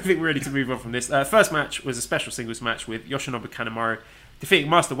think we're ready to move on from this. First match was a special singles match with Yoshinobu Kanemaru defeating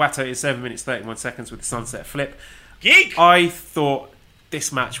Master Wato in 7 minutes 31 seconds with the Sunset Flip. Geek! I thought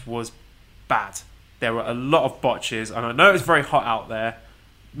this match was bad. There were a lot of botches, and I know it was very hot out there.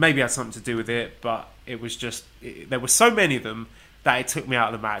 Maybe it had something to do with it, but it was just... there were so many of them that it took me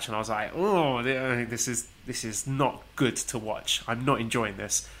out of the match, and I was like, this is not good to watch. I'm not enjoying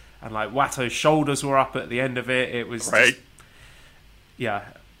this. And like Wato's shoulders were up at the end of it. It was right.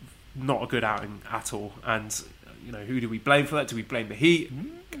 Not a good outing at all. And who do we blame for that? Do we blame the Heat?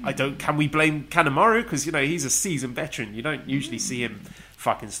 Can we blame Kanemaru? Because he's a seasoned veteran. You don't usually see him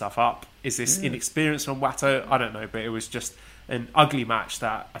fucking stuff up. Is this inexperience from Wato? I don't know, but it was just an ugly match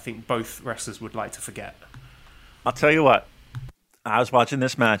that I think both wrestlers would like to forget. I'll tell you what. I was watching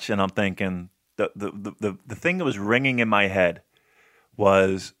this match and I'm thinking the thing that was ringing in my head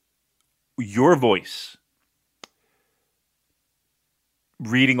was your voice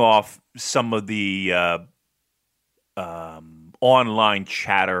reading off some of the online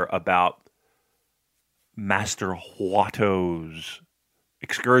chatter about Master Wato's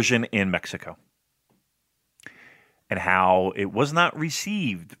excursion in Mexico and how it was not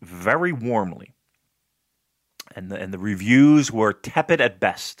received very warmly. And the reviews were tepid at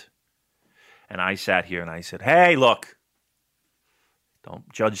best. And I sat here and I said, hey, look,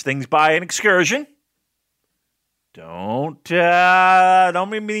 don't judge things by an excursion. Don't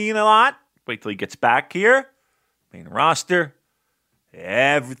be mean a lot. Wait till he gets back here. Main roster.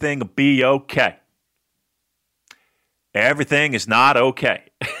 Everything will be okay. Everything is not okay.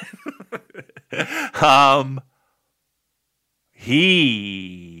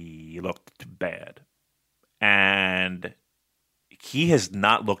 He looked bad. And he has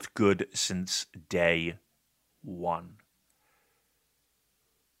not looked good since day one.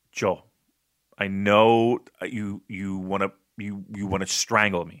 Joel, I know you want to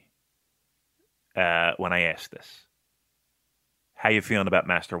strangle me when I ask this. How you feeling about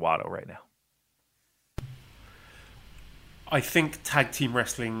Master Wato right now? I think tag team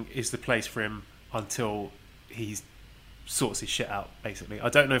wrestling is the place for him until he sorts his shit out, basically. I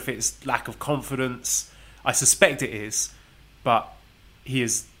don't know if it's lack of confidence. I suspect it is, but he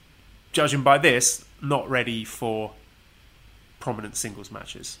is, judging by this, not ready for prominent singles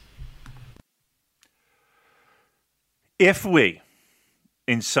matches. If we,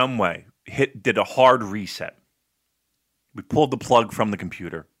 in some way, did a hard reset, we pulled the plug from the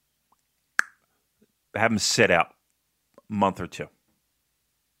computer, have him sit out month or two.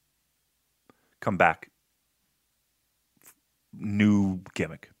 Come back. New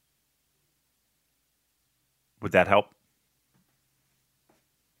gimmick. Would that help?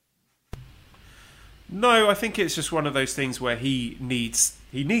 No, I think it's just one of those things where he needs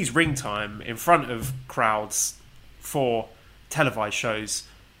ring time in front of crowds for televised shows,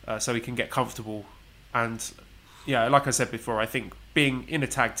 so he can get comfortable. And yeah, like I said before, I think being in a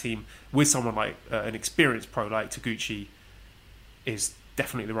tag team with someone like an experienced pro like Taguchi is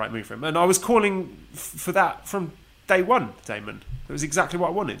definitely the right move for him. And I was calling for that from day one, Damon. It was exactly what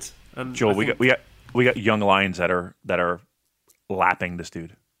I wanted. And Joel, we got young lions that are lapping this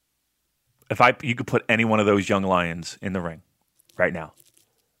dude. If you could put any one of those young lions in the ring right now,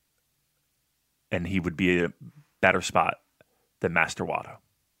 and he would be a better spot than Master Wato.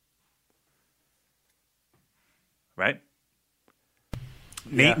 Right?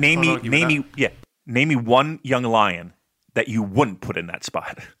 Yeah, name me one young lion that you wouldn't put in that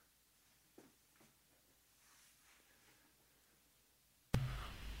spot.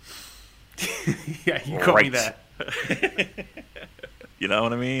 Yeah, you got me there. You know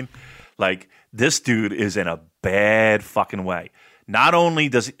what I mean? Like, this dude is in a bad fucking way. Not only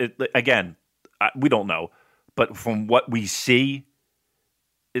does it, again, we don't know, but from what we see,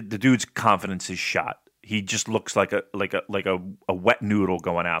 the dude's confidence is shot. He just looks like a wet noodle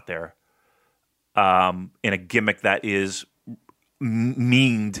going out there, in a gimmick that is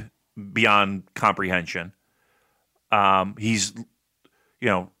meaned beyond comprehension. He's,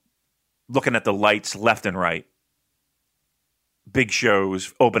 looking at the lights left and right. Big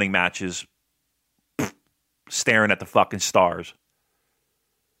shows, opening matches, staring at the fucking stars.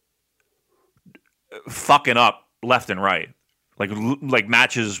 Fucking up left and right. Like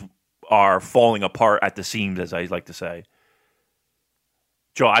matches are falling apart at the seams, as I like to say.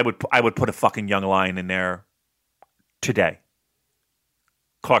 Joe, I would put a fucking young lion in there today.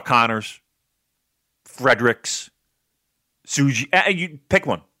 Clark Connors, Fredericks, Tsuji. You pick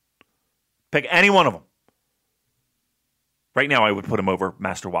one. Pick any one of them. Right now, I would put him over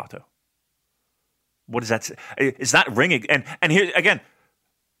Master Wato. What does that say? It's not ring. And here, again,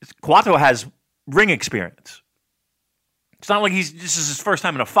 Wato has ring experience. It's not like this is his first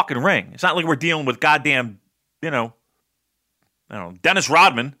time in a fucking ring. It's not like we're dealing with goddamn, I don't know, Dennis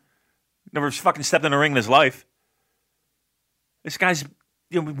Rodman. Never fucking stepped in a ring in his life. This guy's,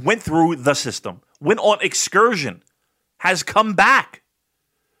 went through the system, went on excursion, has come back,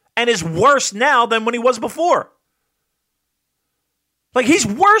 and is worse now than when he was before. Like, he's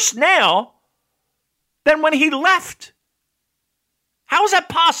worse now than when he left. How is that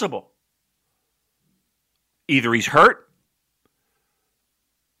possible? Either he's hurt,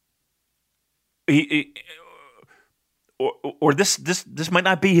 or this might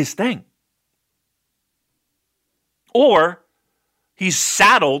not be his thing, or he's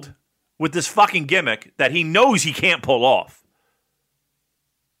saddled with this fucking gimmick that he knows he can't pull off,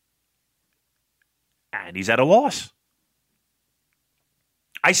 and he's at a loss.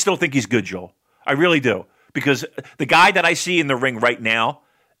 I still think he's good, Joel. I really do. Because the guy that I see in the ring right now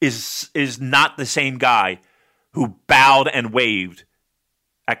is not the same guy who bowed and waved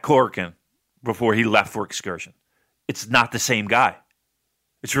at Corkin before he left for excursion. It's not the same guy.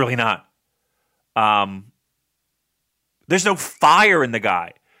 It's really not. There's no fire in the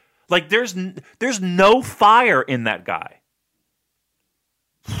guy. Like, there's no fire in that guy.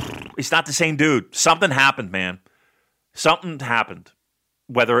 It's not the same dude. Something happened, man. Something happened.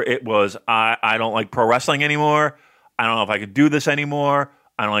 Whether it was, I don't like pro wrestling anymore. I don't know if I could do this anymore.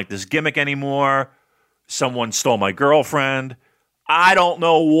 I don't like this gimmick anymore. Someone stole my girlfriend. I don't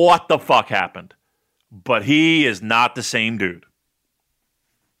know what the fuck happened. But he is not the same dude.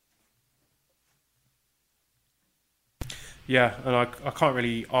 Yeah, and I can't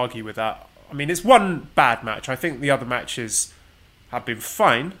really argue with that. I mean, it's one bad match. I think the other matches have been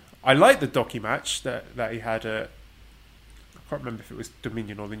fine. I like the Doki match that he had at, I can't remember if it was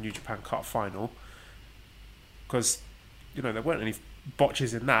Dominion or the New Japan Cup final, because there weren't any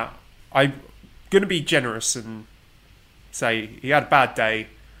botches in that. I'm going to be generous and say he had a bad day.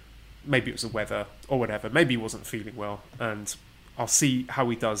 Maybe it was the weather or whatever. Maybe he wasn't feeling well, and I'll see how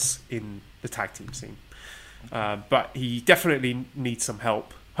he does in the tag team scene. But he definitely needs some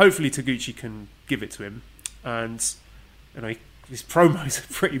help. Hopefully Taguchi can give it to him, and his promos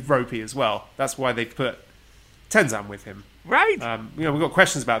are pretty ropey as well. That's why they put Tenzan with him. Right. We've got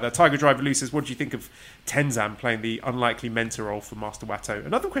questions about that. Tiger Driver Lou says, what do you think of Tenzan playing the unlikely mentor role for Master Wato?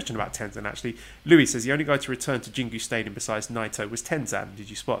 Another question about Tenzan, actually. Louis says, the only guy to return to Jingu Stadium besides Naito was Tenzan. Did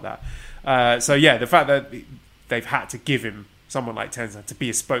you spot that? So, yeah, the fact that they've had to give him someone like Tenzan to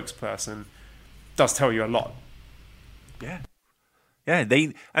be a spokesperson does tell you a lot. Yeah.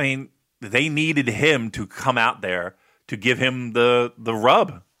 They needed him to come out there to give him the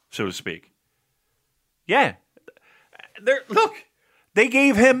rub, so to speak. Yeah. They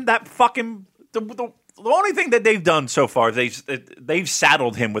gave him that fucking the only thing that they've done so far is they've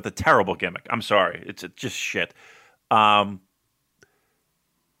saddled him with a terrible gimmick. I'm sorry, it's just shit.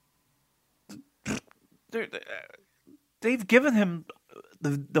 They've given him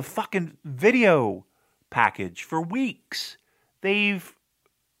the fucking video package for weeks. I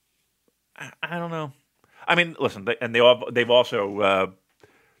don't know. I mean, listen, they've also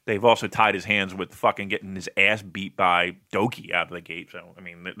tied his hands with fucking getting his ass beat by Doki out of the gate. So, I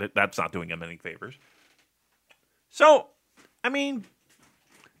mean, that's not doing him any favors. So, I mean,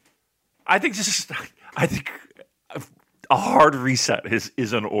 I think a hard reset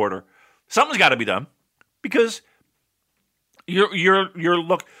is in order. Something's got to be done because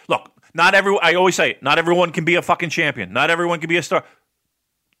look. Not everyone. I always say, not everyone can be a fucking champion. Not everyone can be a star.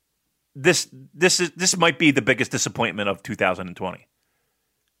 This might be the biggest disappointment of 2020.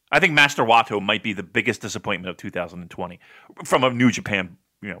 I think Master Wato might be the biggest disappointment of 2020 from a New Japan,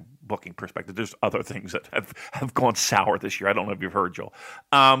 booking perspective. There's other things that have gone sour this year. I don't know if you've heard, Joel.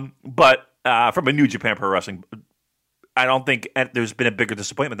 But from a New Japan Pro Wrestling, I don't think there's been a bigger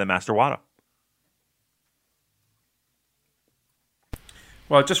disappointment than Master Wato.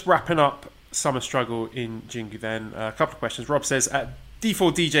 Well, just wrapping up Summer Struggle in Jingu then. A couple of questions. Rob says, at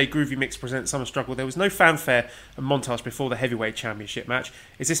D4 DJ Groovy Mix presents Summer Struggle, there was no fanfare and montage before the Heavyweight Championship match.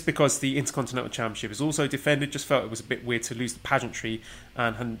 Is this because the Intercontinental Championship is also defended? Just felt it was a bit weird to lose the pageantry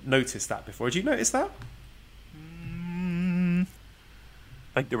and hadn't noticed that before. Did you notice that?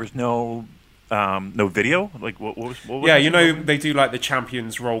 Like there was no video? Like what was yeah, they do like the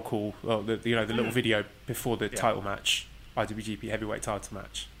champions roll call, or the little video before the title match. IWGP Heavyweight title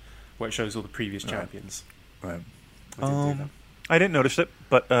match, where it shows all the previous champions. Right. I didn't notice it,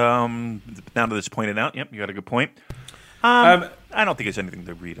 but now that it's pointed out, yep, you got a good point. I don't think it's anything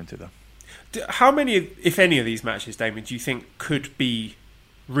to read into, though. How many, if any, of these matches, Damon, do you think could be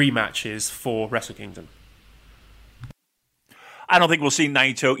rematches for Wrestle Kingdom? I don't think we'll see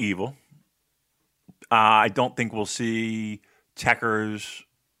Naito Evil. I don't think we'll see Tekkers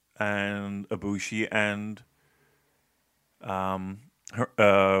and Ibushi and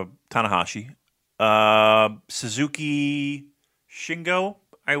Tanahashi. Suzuki Shingo,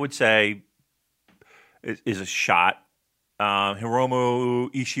 I would say, is a shot.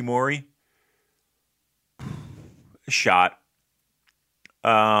 Hiromu Ishimori, a shot.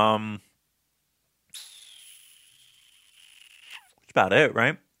 That's about it,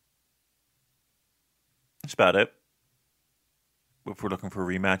 right? That's about it. If we're looking for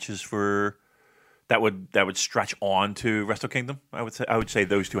rematches for that would stretch on to Wrestle Kingdom, I would say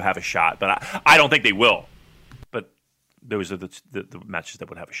those two have a shot, but I don't think they will. But those are the matches that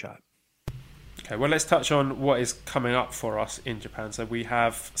would have a shot. Okay, well, let's touch on what is coming up for us in Japan. So we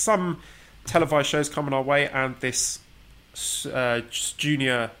have some televised shows coming our way, and this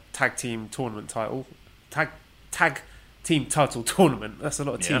junior tag team tournament title, tag team title tournament. That's a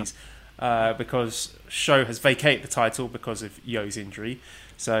lot of T's, because Sho has vacated the title because of Yo's injury.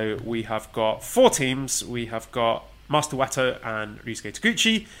 So we have got 4 teams. We have got Master Wato and Ryusuke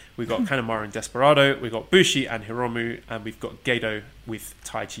Taguchi. We've got Kanemaru and Desperado. We've got Bushi and Hiromu. And we've got Gedo with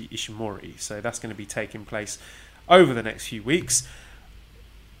Taichi Ishimori. So that's going to be taking place over the next few weeks.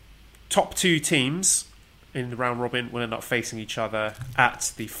 Top 2 teams in the round robin will end up facing each other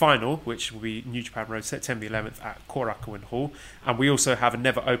at the final, which will be New Japan Road, September the 11th at Korakuen Hall. And we also have a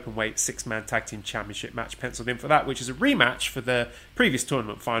never openweight 6-man tag team championship match penciled in for that, which is a rematch for the previous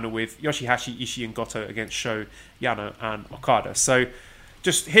tournament final with Yoshihashi, Ishii and Goto against Sho, Yano and Okada. So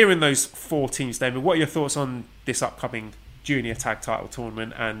just hearing those 4 teams, Damon, what are your thoughts on this upcoming junior tag title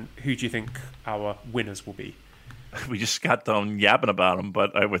tournament, and who do you think our winners will be? We just got done yapping about them,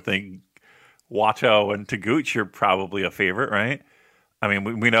 but I would think Wato and Taguchi are probably a favorite, right? I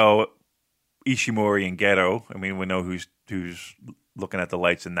mean, we know Ishimori and Gedo. I mean, we know who's looking at the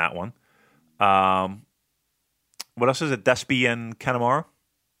lights in that one. What else is it? Despi and Kanemaru?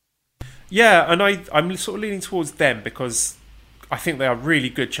 Yeah, and I'm sort of leaning towards them because I think they are really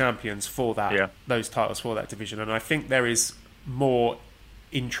good champions for that, those titles for that division. And I think there is more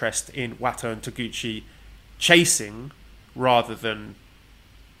interest in Wato and Taguchi chasing rather than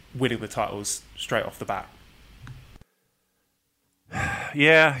winning the titles straight off the bat.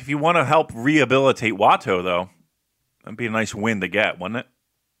 Yeah, if you want to help rehabilitate Wato, though, that'd be a nice win to get, wouldn't it?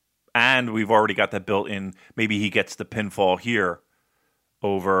 And we've already got that built in. Maybe he gets the pinfall here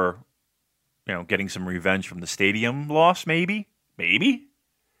over, getting some revenge from the stadium loss, maybe.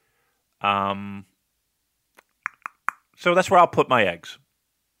 So that's where I'll put my eggs.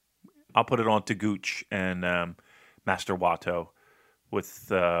 I'll put it on Taguchi and Master Wato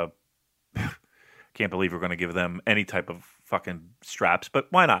with can't believe we're going to give them any type of fucking straps, but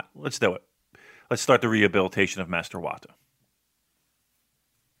why not? Let's do it. Let's start the rehabilitation of Master Wato.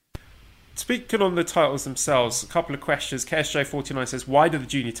 Speaking on the titles themselves, a couple of questions. KSJ49 says, why do the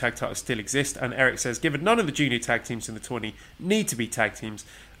junior tag titles still exist? And Eric says, given none of the junior tag teams in the tourney need to be tag teams,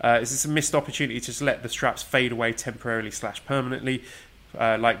 is this a missed opportunity to just let the straps fade away temporarily / permanently?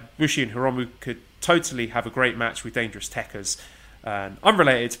 Like Bushi and Hiromu could totally have a great match with Dangerous Tekkers.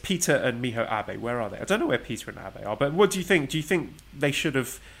 Unrelated, Peter and Miho Abe, where are they? I don't know where Peter and Abe are, but what do you think? Do you think they should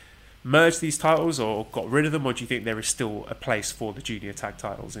have merged these titles or got rid of them, or do you think there is still a place for the junior tag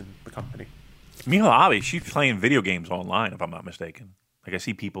titles in the company? Miho Abe, she's playing video games online, if I'm not mistaken. Like I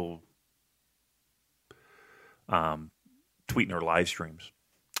see people tweeting her live streams.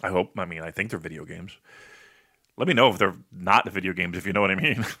 I think they're video games. Let me know if they're not the video games, if you know what I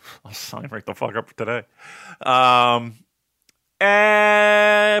mean. I'll sign right the fuck up for today.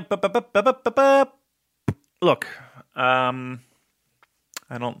 Look, I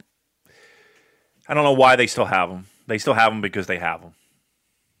don't know why they still have them. They still have them because they have them.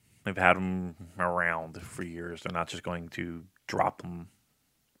 They've had them around for years. They're not just going to drop them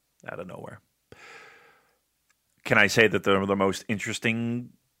out of nowhere. Can I say that they're the most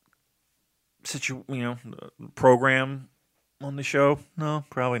interesting program on the show? No,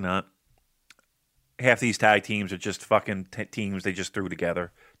 probably not. Half these tag teams are just fucking teams they just threw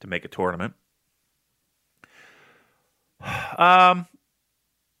together to make a tournament.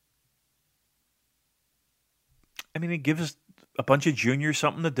 It gives a bunch of juniors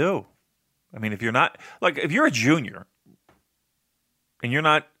something to do. If you're a junior and you're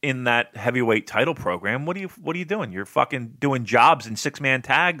not in that heavyweight title program, what are you doing? You're fucking doing jobs in 6-man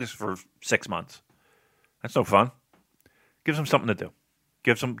tags for 6 months. That's no fun. Gives them something to do.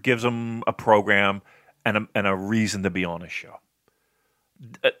 Gives them a program and a reason to be on a show.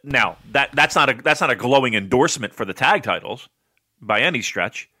 Now that's not a glowing endorsement for the tag titles by any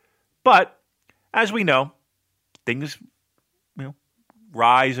stretch, but as we know, things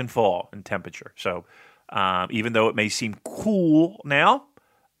rise and fall in temperature. So even though it may seem cool now,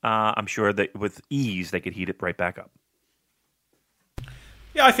 I'm sure that with ease they could heat it right back up.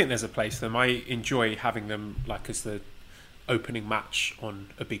 Yeah, I think there's a place for them. I enjoy having them as the opening match on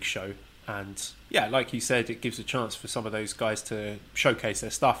a big show. And yeah, like you said, it gives a chance for some of those guys to showcase their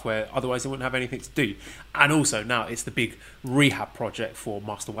stuff where otherwise they wouldn't have anything to do. And also now it's the big rehab project for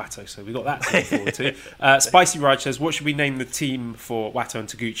Master Wato, so we've got that to look forward to. Spicy Raj says, what should we name the team for Wato and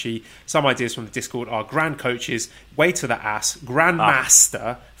Taguchi? Some ideas from the Discord are Grand Coaches, Way to the Ass,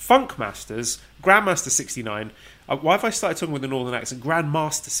 Grandmaster, Funk Masters, Grandmaster 69. Why have I started talking with a northern accent?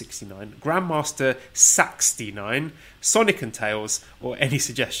 Grandmaster 69, Grandmaster 69, Sonic and Tails, or any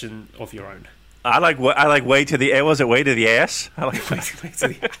suggestion of your own. I like Way to the was it Way to the Ass? I like Way to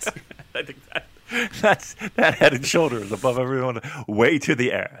the Ass. I think that head and shoulders above everyone. Way to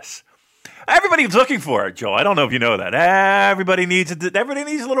the Ass. Everybody's looking for it, Joe. I don't know if you know that. Everybody needs a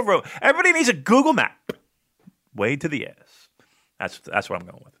little road. Everybody needs a Google map. Way to the Ass. That's what I'm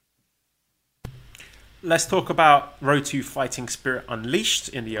going with. Let's talk about Road to Fighting Spirit Unleashed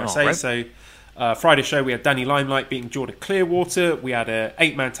in the USA. Right. So, Friday show, we had Danny Limelight beating Jordan Clearwater. We had a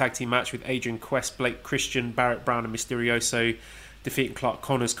 8-man tag team match with Adrian Quest, Blake Christian, Barrett Brown, and Mysterioso defeating Clark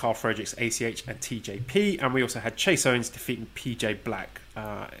Connors, Carl Fredericks, ACH, and TJP. And we also had Chase Owens defeating PJ Black.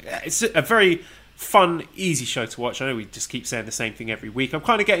 It's a very fun, easy show to watch. I know we just keep saying the same thing every week. I'm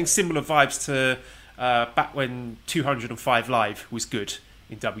kind of getting similar vibes to back when 205 Live was good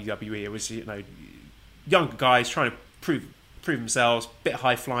in WWE. It was, younger guys trying to prove themselves, bit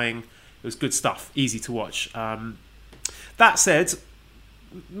high flying. It was good stuff, easy to watch. That said,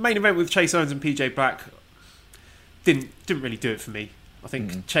 main event with Chase Owens and PJ Black didn't really do it for me. I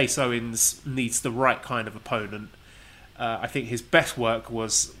think Chase Owens needs the right kind of opponent. I think his best work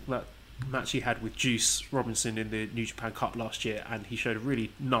was that match he had with Juice Robinson in the New Japan Cup last year, and he showed a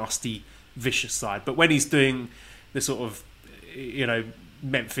really nasty, vicious side. But when he's doing the sort of,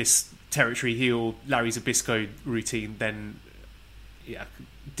 Memphis territory heel Larry Zbyszko routine, then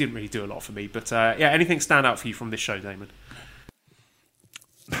didn't really do a lot for me. But anything stand out for you from this show, Damon?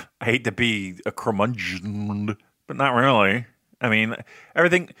 I hate to be a curmudgeon, but not really.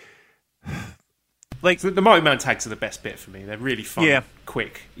 Everything the multi-man tags are the best bit for me. They're really fun,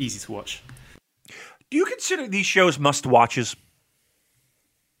 quick, easy to watch. Do you consider these shows must-watches?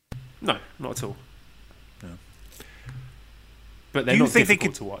 No, not at all. No. But they're not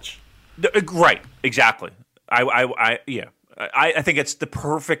difficult to watch. Right, exactly. I think it's the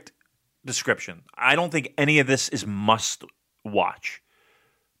perfect description. I don't think any of this is must watch,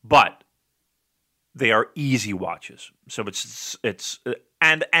 but they are easy watches. So it's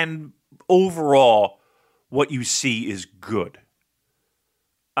and overall, what you see is good.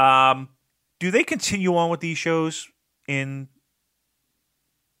 Do they continue on with these shows in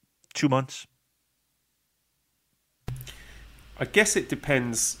 2 months? I guess it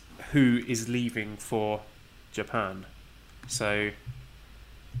depends who is leaving for Japan. So,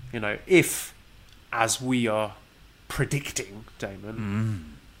 if, as we are predicting,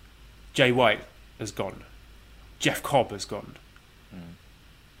 Damon, Jay White has gone, Jeff Cobb has gone,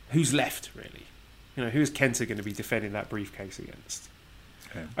 who's left, really? Who's Kenta going to be defending that briefcase against?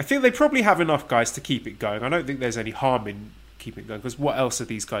 Okay. I think they probably have enough guys to keep it going. I don't think there's any harm in keeping it going, because what else are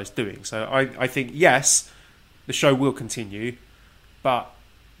these guys doing? So I think, yes, the show will continue, but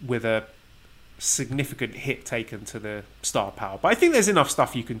with a significant hit taken to the star power. But I think there's enough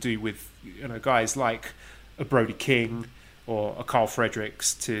stuff you can do with guys like a Brody King or a Carl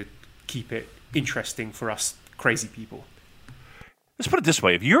Fredericks to keep it interesting for us crazy people. Let's put it this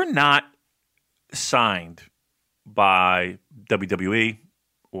way. If you're not signed by WWE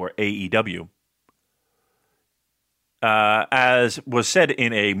or AEW, as was said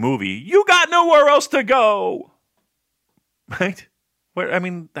in a movie, you got nowhere else to go. Right? Where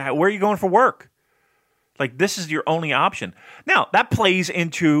are you going for work? Like, this is your only option. Now, that plays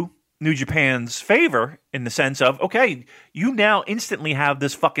into New Japan's favor in the sense of, okay, you now instantly have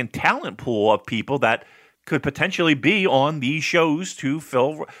this fucking talent pool of people that could potentially be on these shows to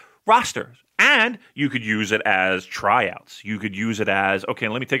fill rosters. And you could use it as tryouts. You could use it as, okay,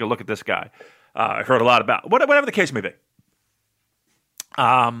 let me take a look at this guy. I heard a lot about, whatever the case may be.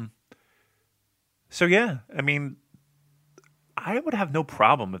 So, yeah, I would have no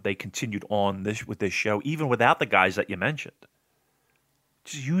problem if they continued on with this show, even without the guys that you mentioned.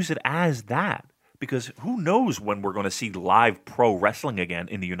 Just use it as that, because who knows when we're going to see live pro wrestling again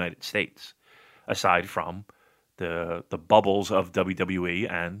in the United States, aside from the bubbles of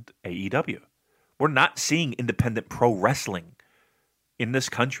WWE and AEW. We're not seeing independent pro wrestling in this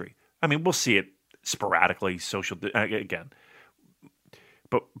country. We'll see it sporadically, again,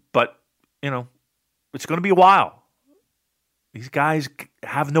 but it's going to be a while. These guys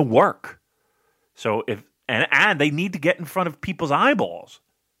have no work. So and they need to get in front of people's eyeballs.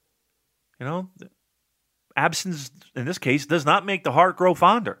 Absence in this case does not make the heart grow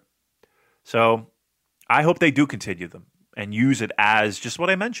fonder. So I hope they do continue them and use it as just what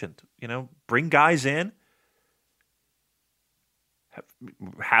I mentioned. Bring guys in,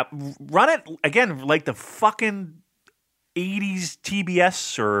 run it again like the fucking 80s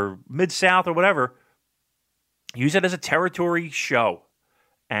TBS or Mid-South or whatever. Use it as a territory show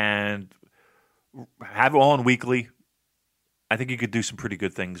and have it on weekly. I think you could do some pretty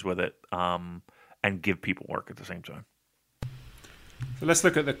good things with it and give people work at the same time. So let's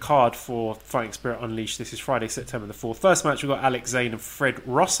look at the card for Fighting Spirit Unleashed. This is Friday, September the 4th. First match, we've got Alex Zane and Fred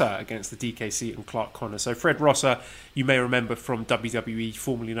Rosser against the DKC and Clark Connor. So Fred Rosser, you may remember from WWE,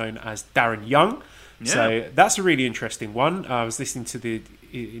 formerly known as Darren Young. Yeah. So that's a really interesting one. I was listening to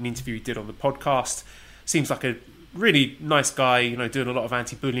an interview he did on the podcast. Seems like a really nice guy, doing a lot of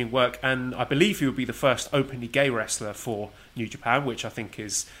anti-bullying work. And I believe he would be the first openly gay wrestler for New Japan, which I think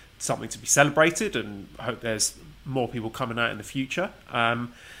is something to be celebrated. And I hope there's more people coming out in the future.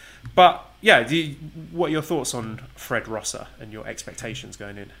 But yeah, what are your thoughts on Fred Rosser and your expectations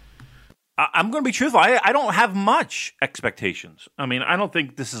going in? I'm going to be truthful. I don't have much expectations. I don't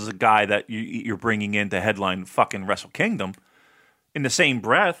think this is a guy that you're bringing in to headline fucking Wrestle Kingdom. In the same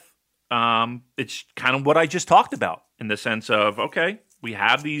breath, it's kind of what I just talked about in the sense of, okay, we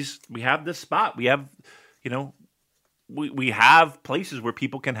have this spot. We have, we have places where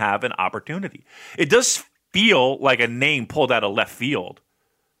people can have an opportunity. It does feel like a name pulled out of left field.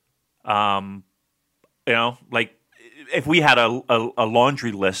 Like if we had a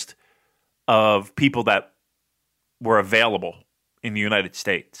laundry list of people that were available in the United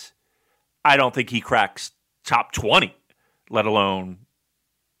States, I don't think he cracks top 20, let alone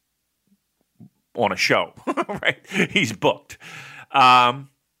on a show, right? He's booked. But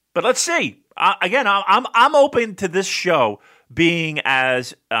let's see. Again, I'm open to this show being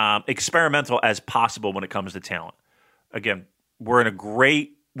as experimental as possible when it comes to talent. Again, we're in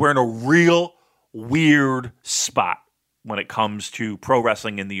a real weird spot when it comes to pro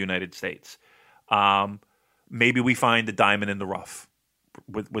wrestling in the United States. Maybe we find the diamond in the rough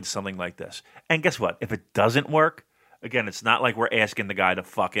with something like this. And guess what? If it doesn't work, again, it's not like we're asking the guy to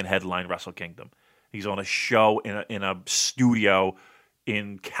fucking headline Wrestle Kingdom. He's on a show in a studio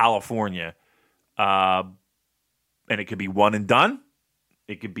in California, and it could be one and done,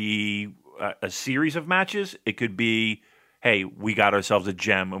 It could be a series of matches. It could be, hey, we got ourselves a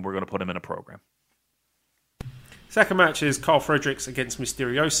gem and we're going to put him in a program. Second match is Carl Fredericks against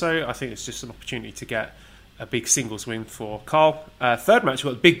Mysterioso. I think it's just an opportunity to get a big singles win for Carl. Third match,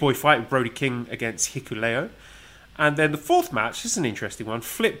 we've got the big boy fight with Brody King against Hikuleo. And then the fourth match, this is an interesting one,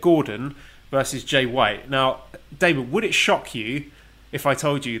 Flip Gordon versus Jay White. Now, David, would it shock you if I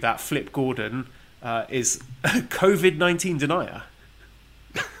told you that Flip Gordon is a COVID-19 denier?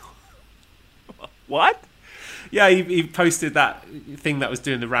 What? Yeah, he posted that thing that was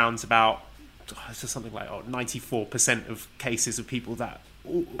doing the rounds about, it's just something like 94% of cases of people that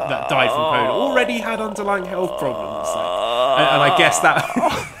died from COVID already had underlying health problems. And I guess that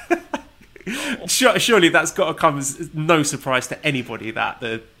surely that's got to come as no surprise to anybody that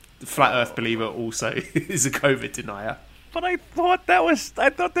the flat Earth believer also is a COVID denier. But I thought that was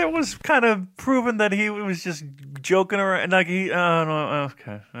kind of proven that he was just joking around. Like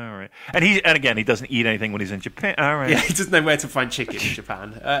okay, all right. And again, he doesn't eat anything when he's in Japan. All right. Yeah, he doesn't know where to find chicken in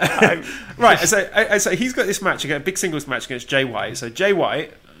Japan. Right. So he's got this match again, a big singles match against Jay White. So Jay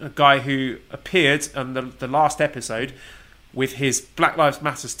White, a guy who appeared on the last episode with his Black Lives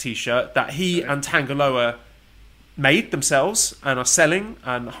Matters T-shirt that he and Tangaloa made themselves and are selling,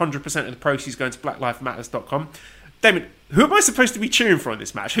 and 100% of the proceeds going to blacklivesmatters.com. Damon, who am I supposed to be cheering for in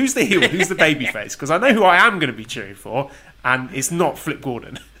this match? Who's the heel? Who's the babyface? Because I know who I am going to be cheering for, and it's not Flip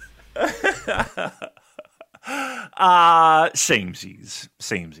Gordon. Samesies.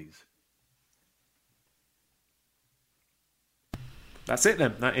 That's it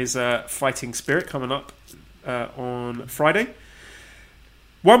then. That is Fighting Spirit coming up on Friday.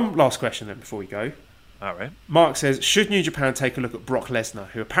 One last question then before we go. All right. Mark says, should New Japan take a look at Brock Lesnar,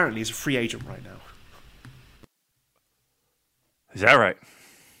 who apparently is a free agent right now? Is that right?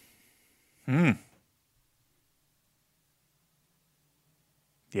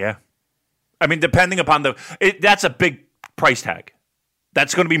 Yeah. I mean, depending upon that's a big price tag.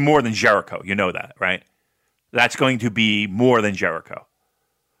 That's going to be more than Jericho. You know that, right? That's going to be more than Jericho.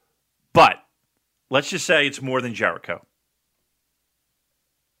 But let's just say it's more than Jericho.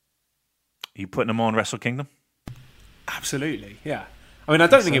 You putting him on Wrestle Kingdom? Absolutely, yeah. I mean, I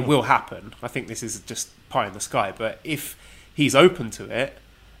don't think it will happen. I think this is just pie in the sky. But if he's open to it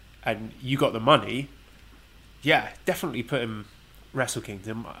and you got the money, yeah, definitely put him Wrestle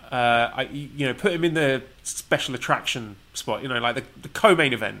Kingdom. Put him in the special attraction spot. Like the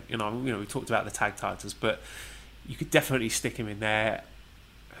co-main event. We talked about the tag titles, but you could definitely stick him in there.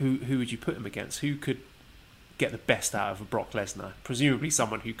 Who would you put him against? Who could get the best out of a Brock Lesnar? Presumably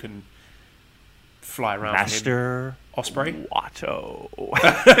someone who can fly around. Master Ospreay? Wato.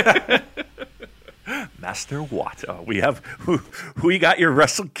 Master Wato. We have who you got your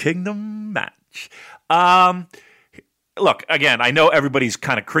Wrestle Kingdom match. Look, again, I know everybody's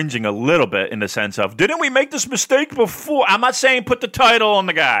kind of cringing a little bit in the sense of, didn't we make this mistake before? I'm not saying put the title on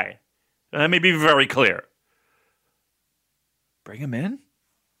the guy. Let me be very clear. Bring him in.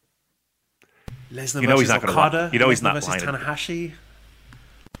 Lesnar versus Okada. He's not versus Tanahashi.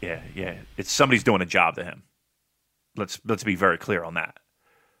 Yeah. It's somebody's doing a job to him. Let's be very clear on that.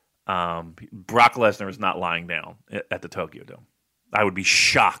 Brock Lesnar is not lying down at the Tokyo Dome. I would be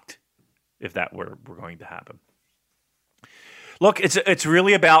shocked if that were going to happen. Look, it's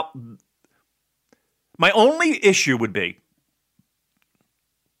really about. My only issue would be,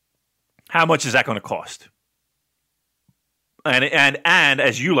 how much is that going to cost? And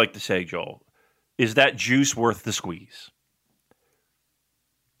as you like to say, Joel, is that juice worth the squeeze?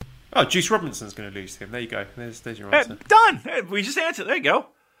 Oh, Juice Robinson's going to lose to him. There you go. There's your answer. Done. We just answered. There you go.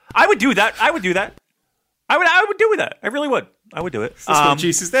 I would do that. I would do that. I would do that. I really would. I would do it. That's what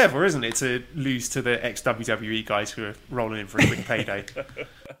Juice is there for, isn't it? To lose to the ex-WWE guys who are rolling in for a quick payday.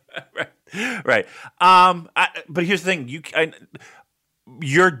 Right. But here's the thing.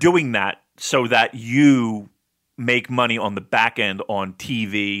 You're doing that so that you make money on the back end on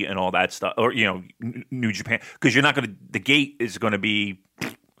TV and all that stuff. Or, New Japan. Because you're not going to... The gate is going to be...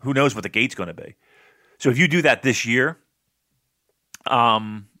 Who knows what the gate's going to be. So if you do that this year...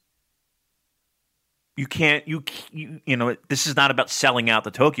 You can't, this is not about selling out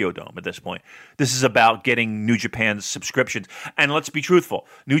the Tokyo Dome at this point. This is about getting New Japan's subscriptions. And let's be truthful,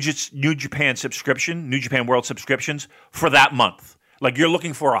 New Japan subscription, New Japan World subscriptions for that month. Like you're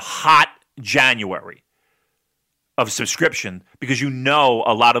looking for a hot January of subscription because a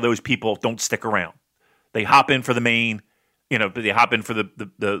lot of those people don't stick around. They hop in for the main, they hop in for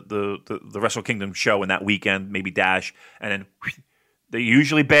the Wrestle Kingdom show in that weekend, maybe dash, and then they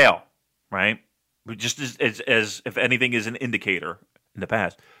usually bail, right? Just as if anything is an indicator in the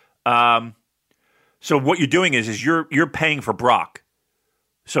past. So what you're doing is you're paying for Brock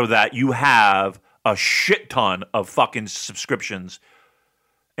so that you have a shit ton of fucking subscriptions.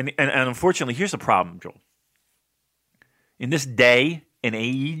 And unfortunately, here's the problem, Joel. In this day and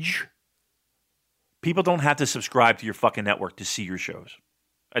age, people don't have to subscribe to your fucking network to see your shows.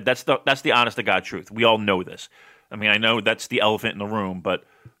 That's the honest to God truth. We all know this. I mean, I know that's the elephant in the room, but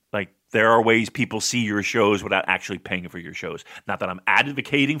like there are ways people see your shows without actually paying for your shows. Not that I'm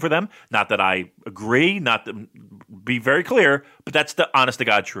advocating for them, not that I agree, not to be very clear, but that's the honest to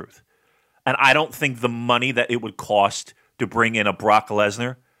God truth. And I don't think the money that it would cost to bring in a Brock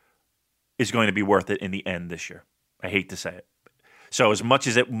Lesnar is going to be worth it in the end this year. I hate to say it. So as much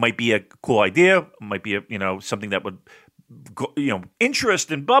as it might be a cool idea, might be something that would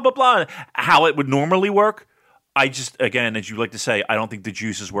interest and blah blah blah, how it would normally work, I just, again, as you like to say, I don't think the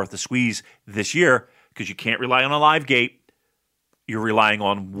juice is worth the squeeze this year because you can't rely on a live gate. You're relying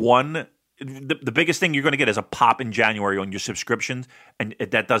on one. The biggest thing you're going to get is a pop in January on your subscriptions, and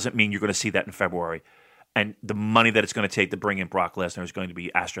that doesn't mean you're going to see that in February. And the money that it's going to take to bring in Brock Lesnar is going to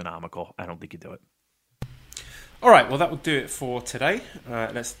be astronomical. I don't think you do it. All right, well, that will do it for today.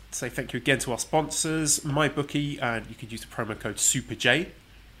 Let's say thank you again to our sponsors, MyBookie, and you could use the promo code SuperJ.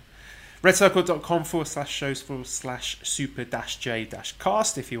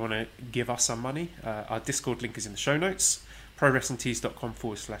 RedCircle.com/shows/super-j-cast if you want to give us some money. Our Discord link is in the show notes.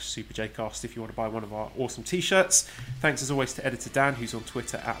 ProWrestlingTees.com/superjcast if you want to buy one of our awesome t-shirts. Thanks as always to editor Dan, who's on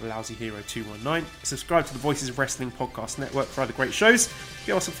Twitter @LousyHero219. Subscribe to the Voices of Wrestling Podcast Network for other great shows.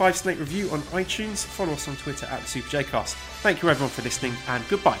 Give us a 5-snake review on iTunes. Follow us on Twitter @SuperJcast. Thank you everyone for listening, and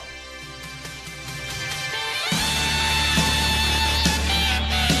goodbye.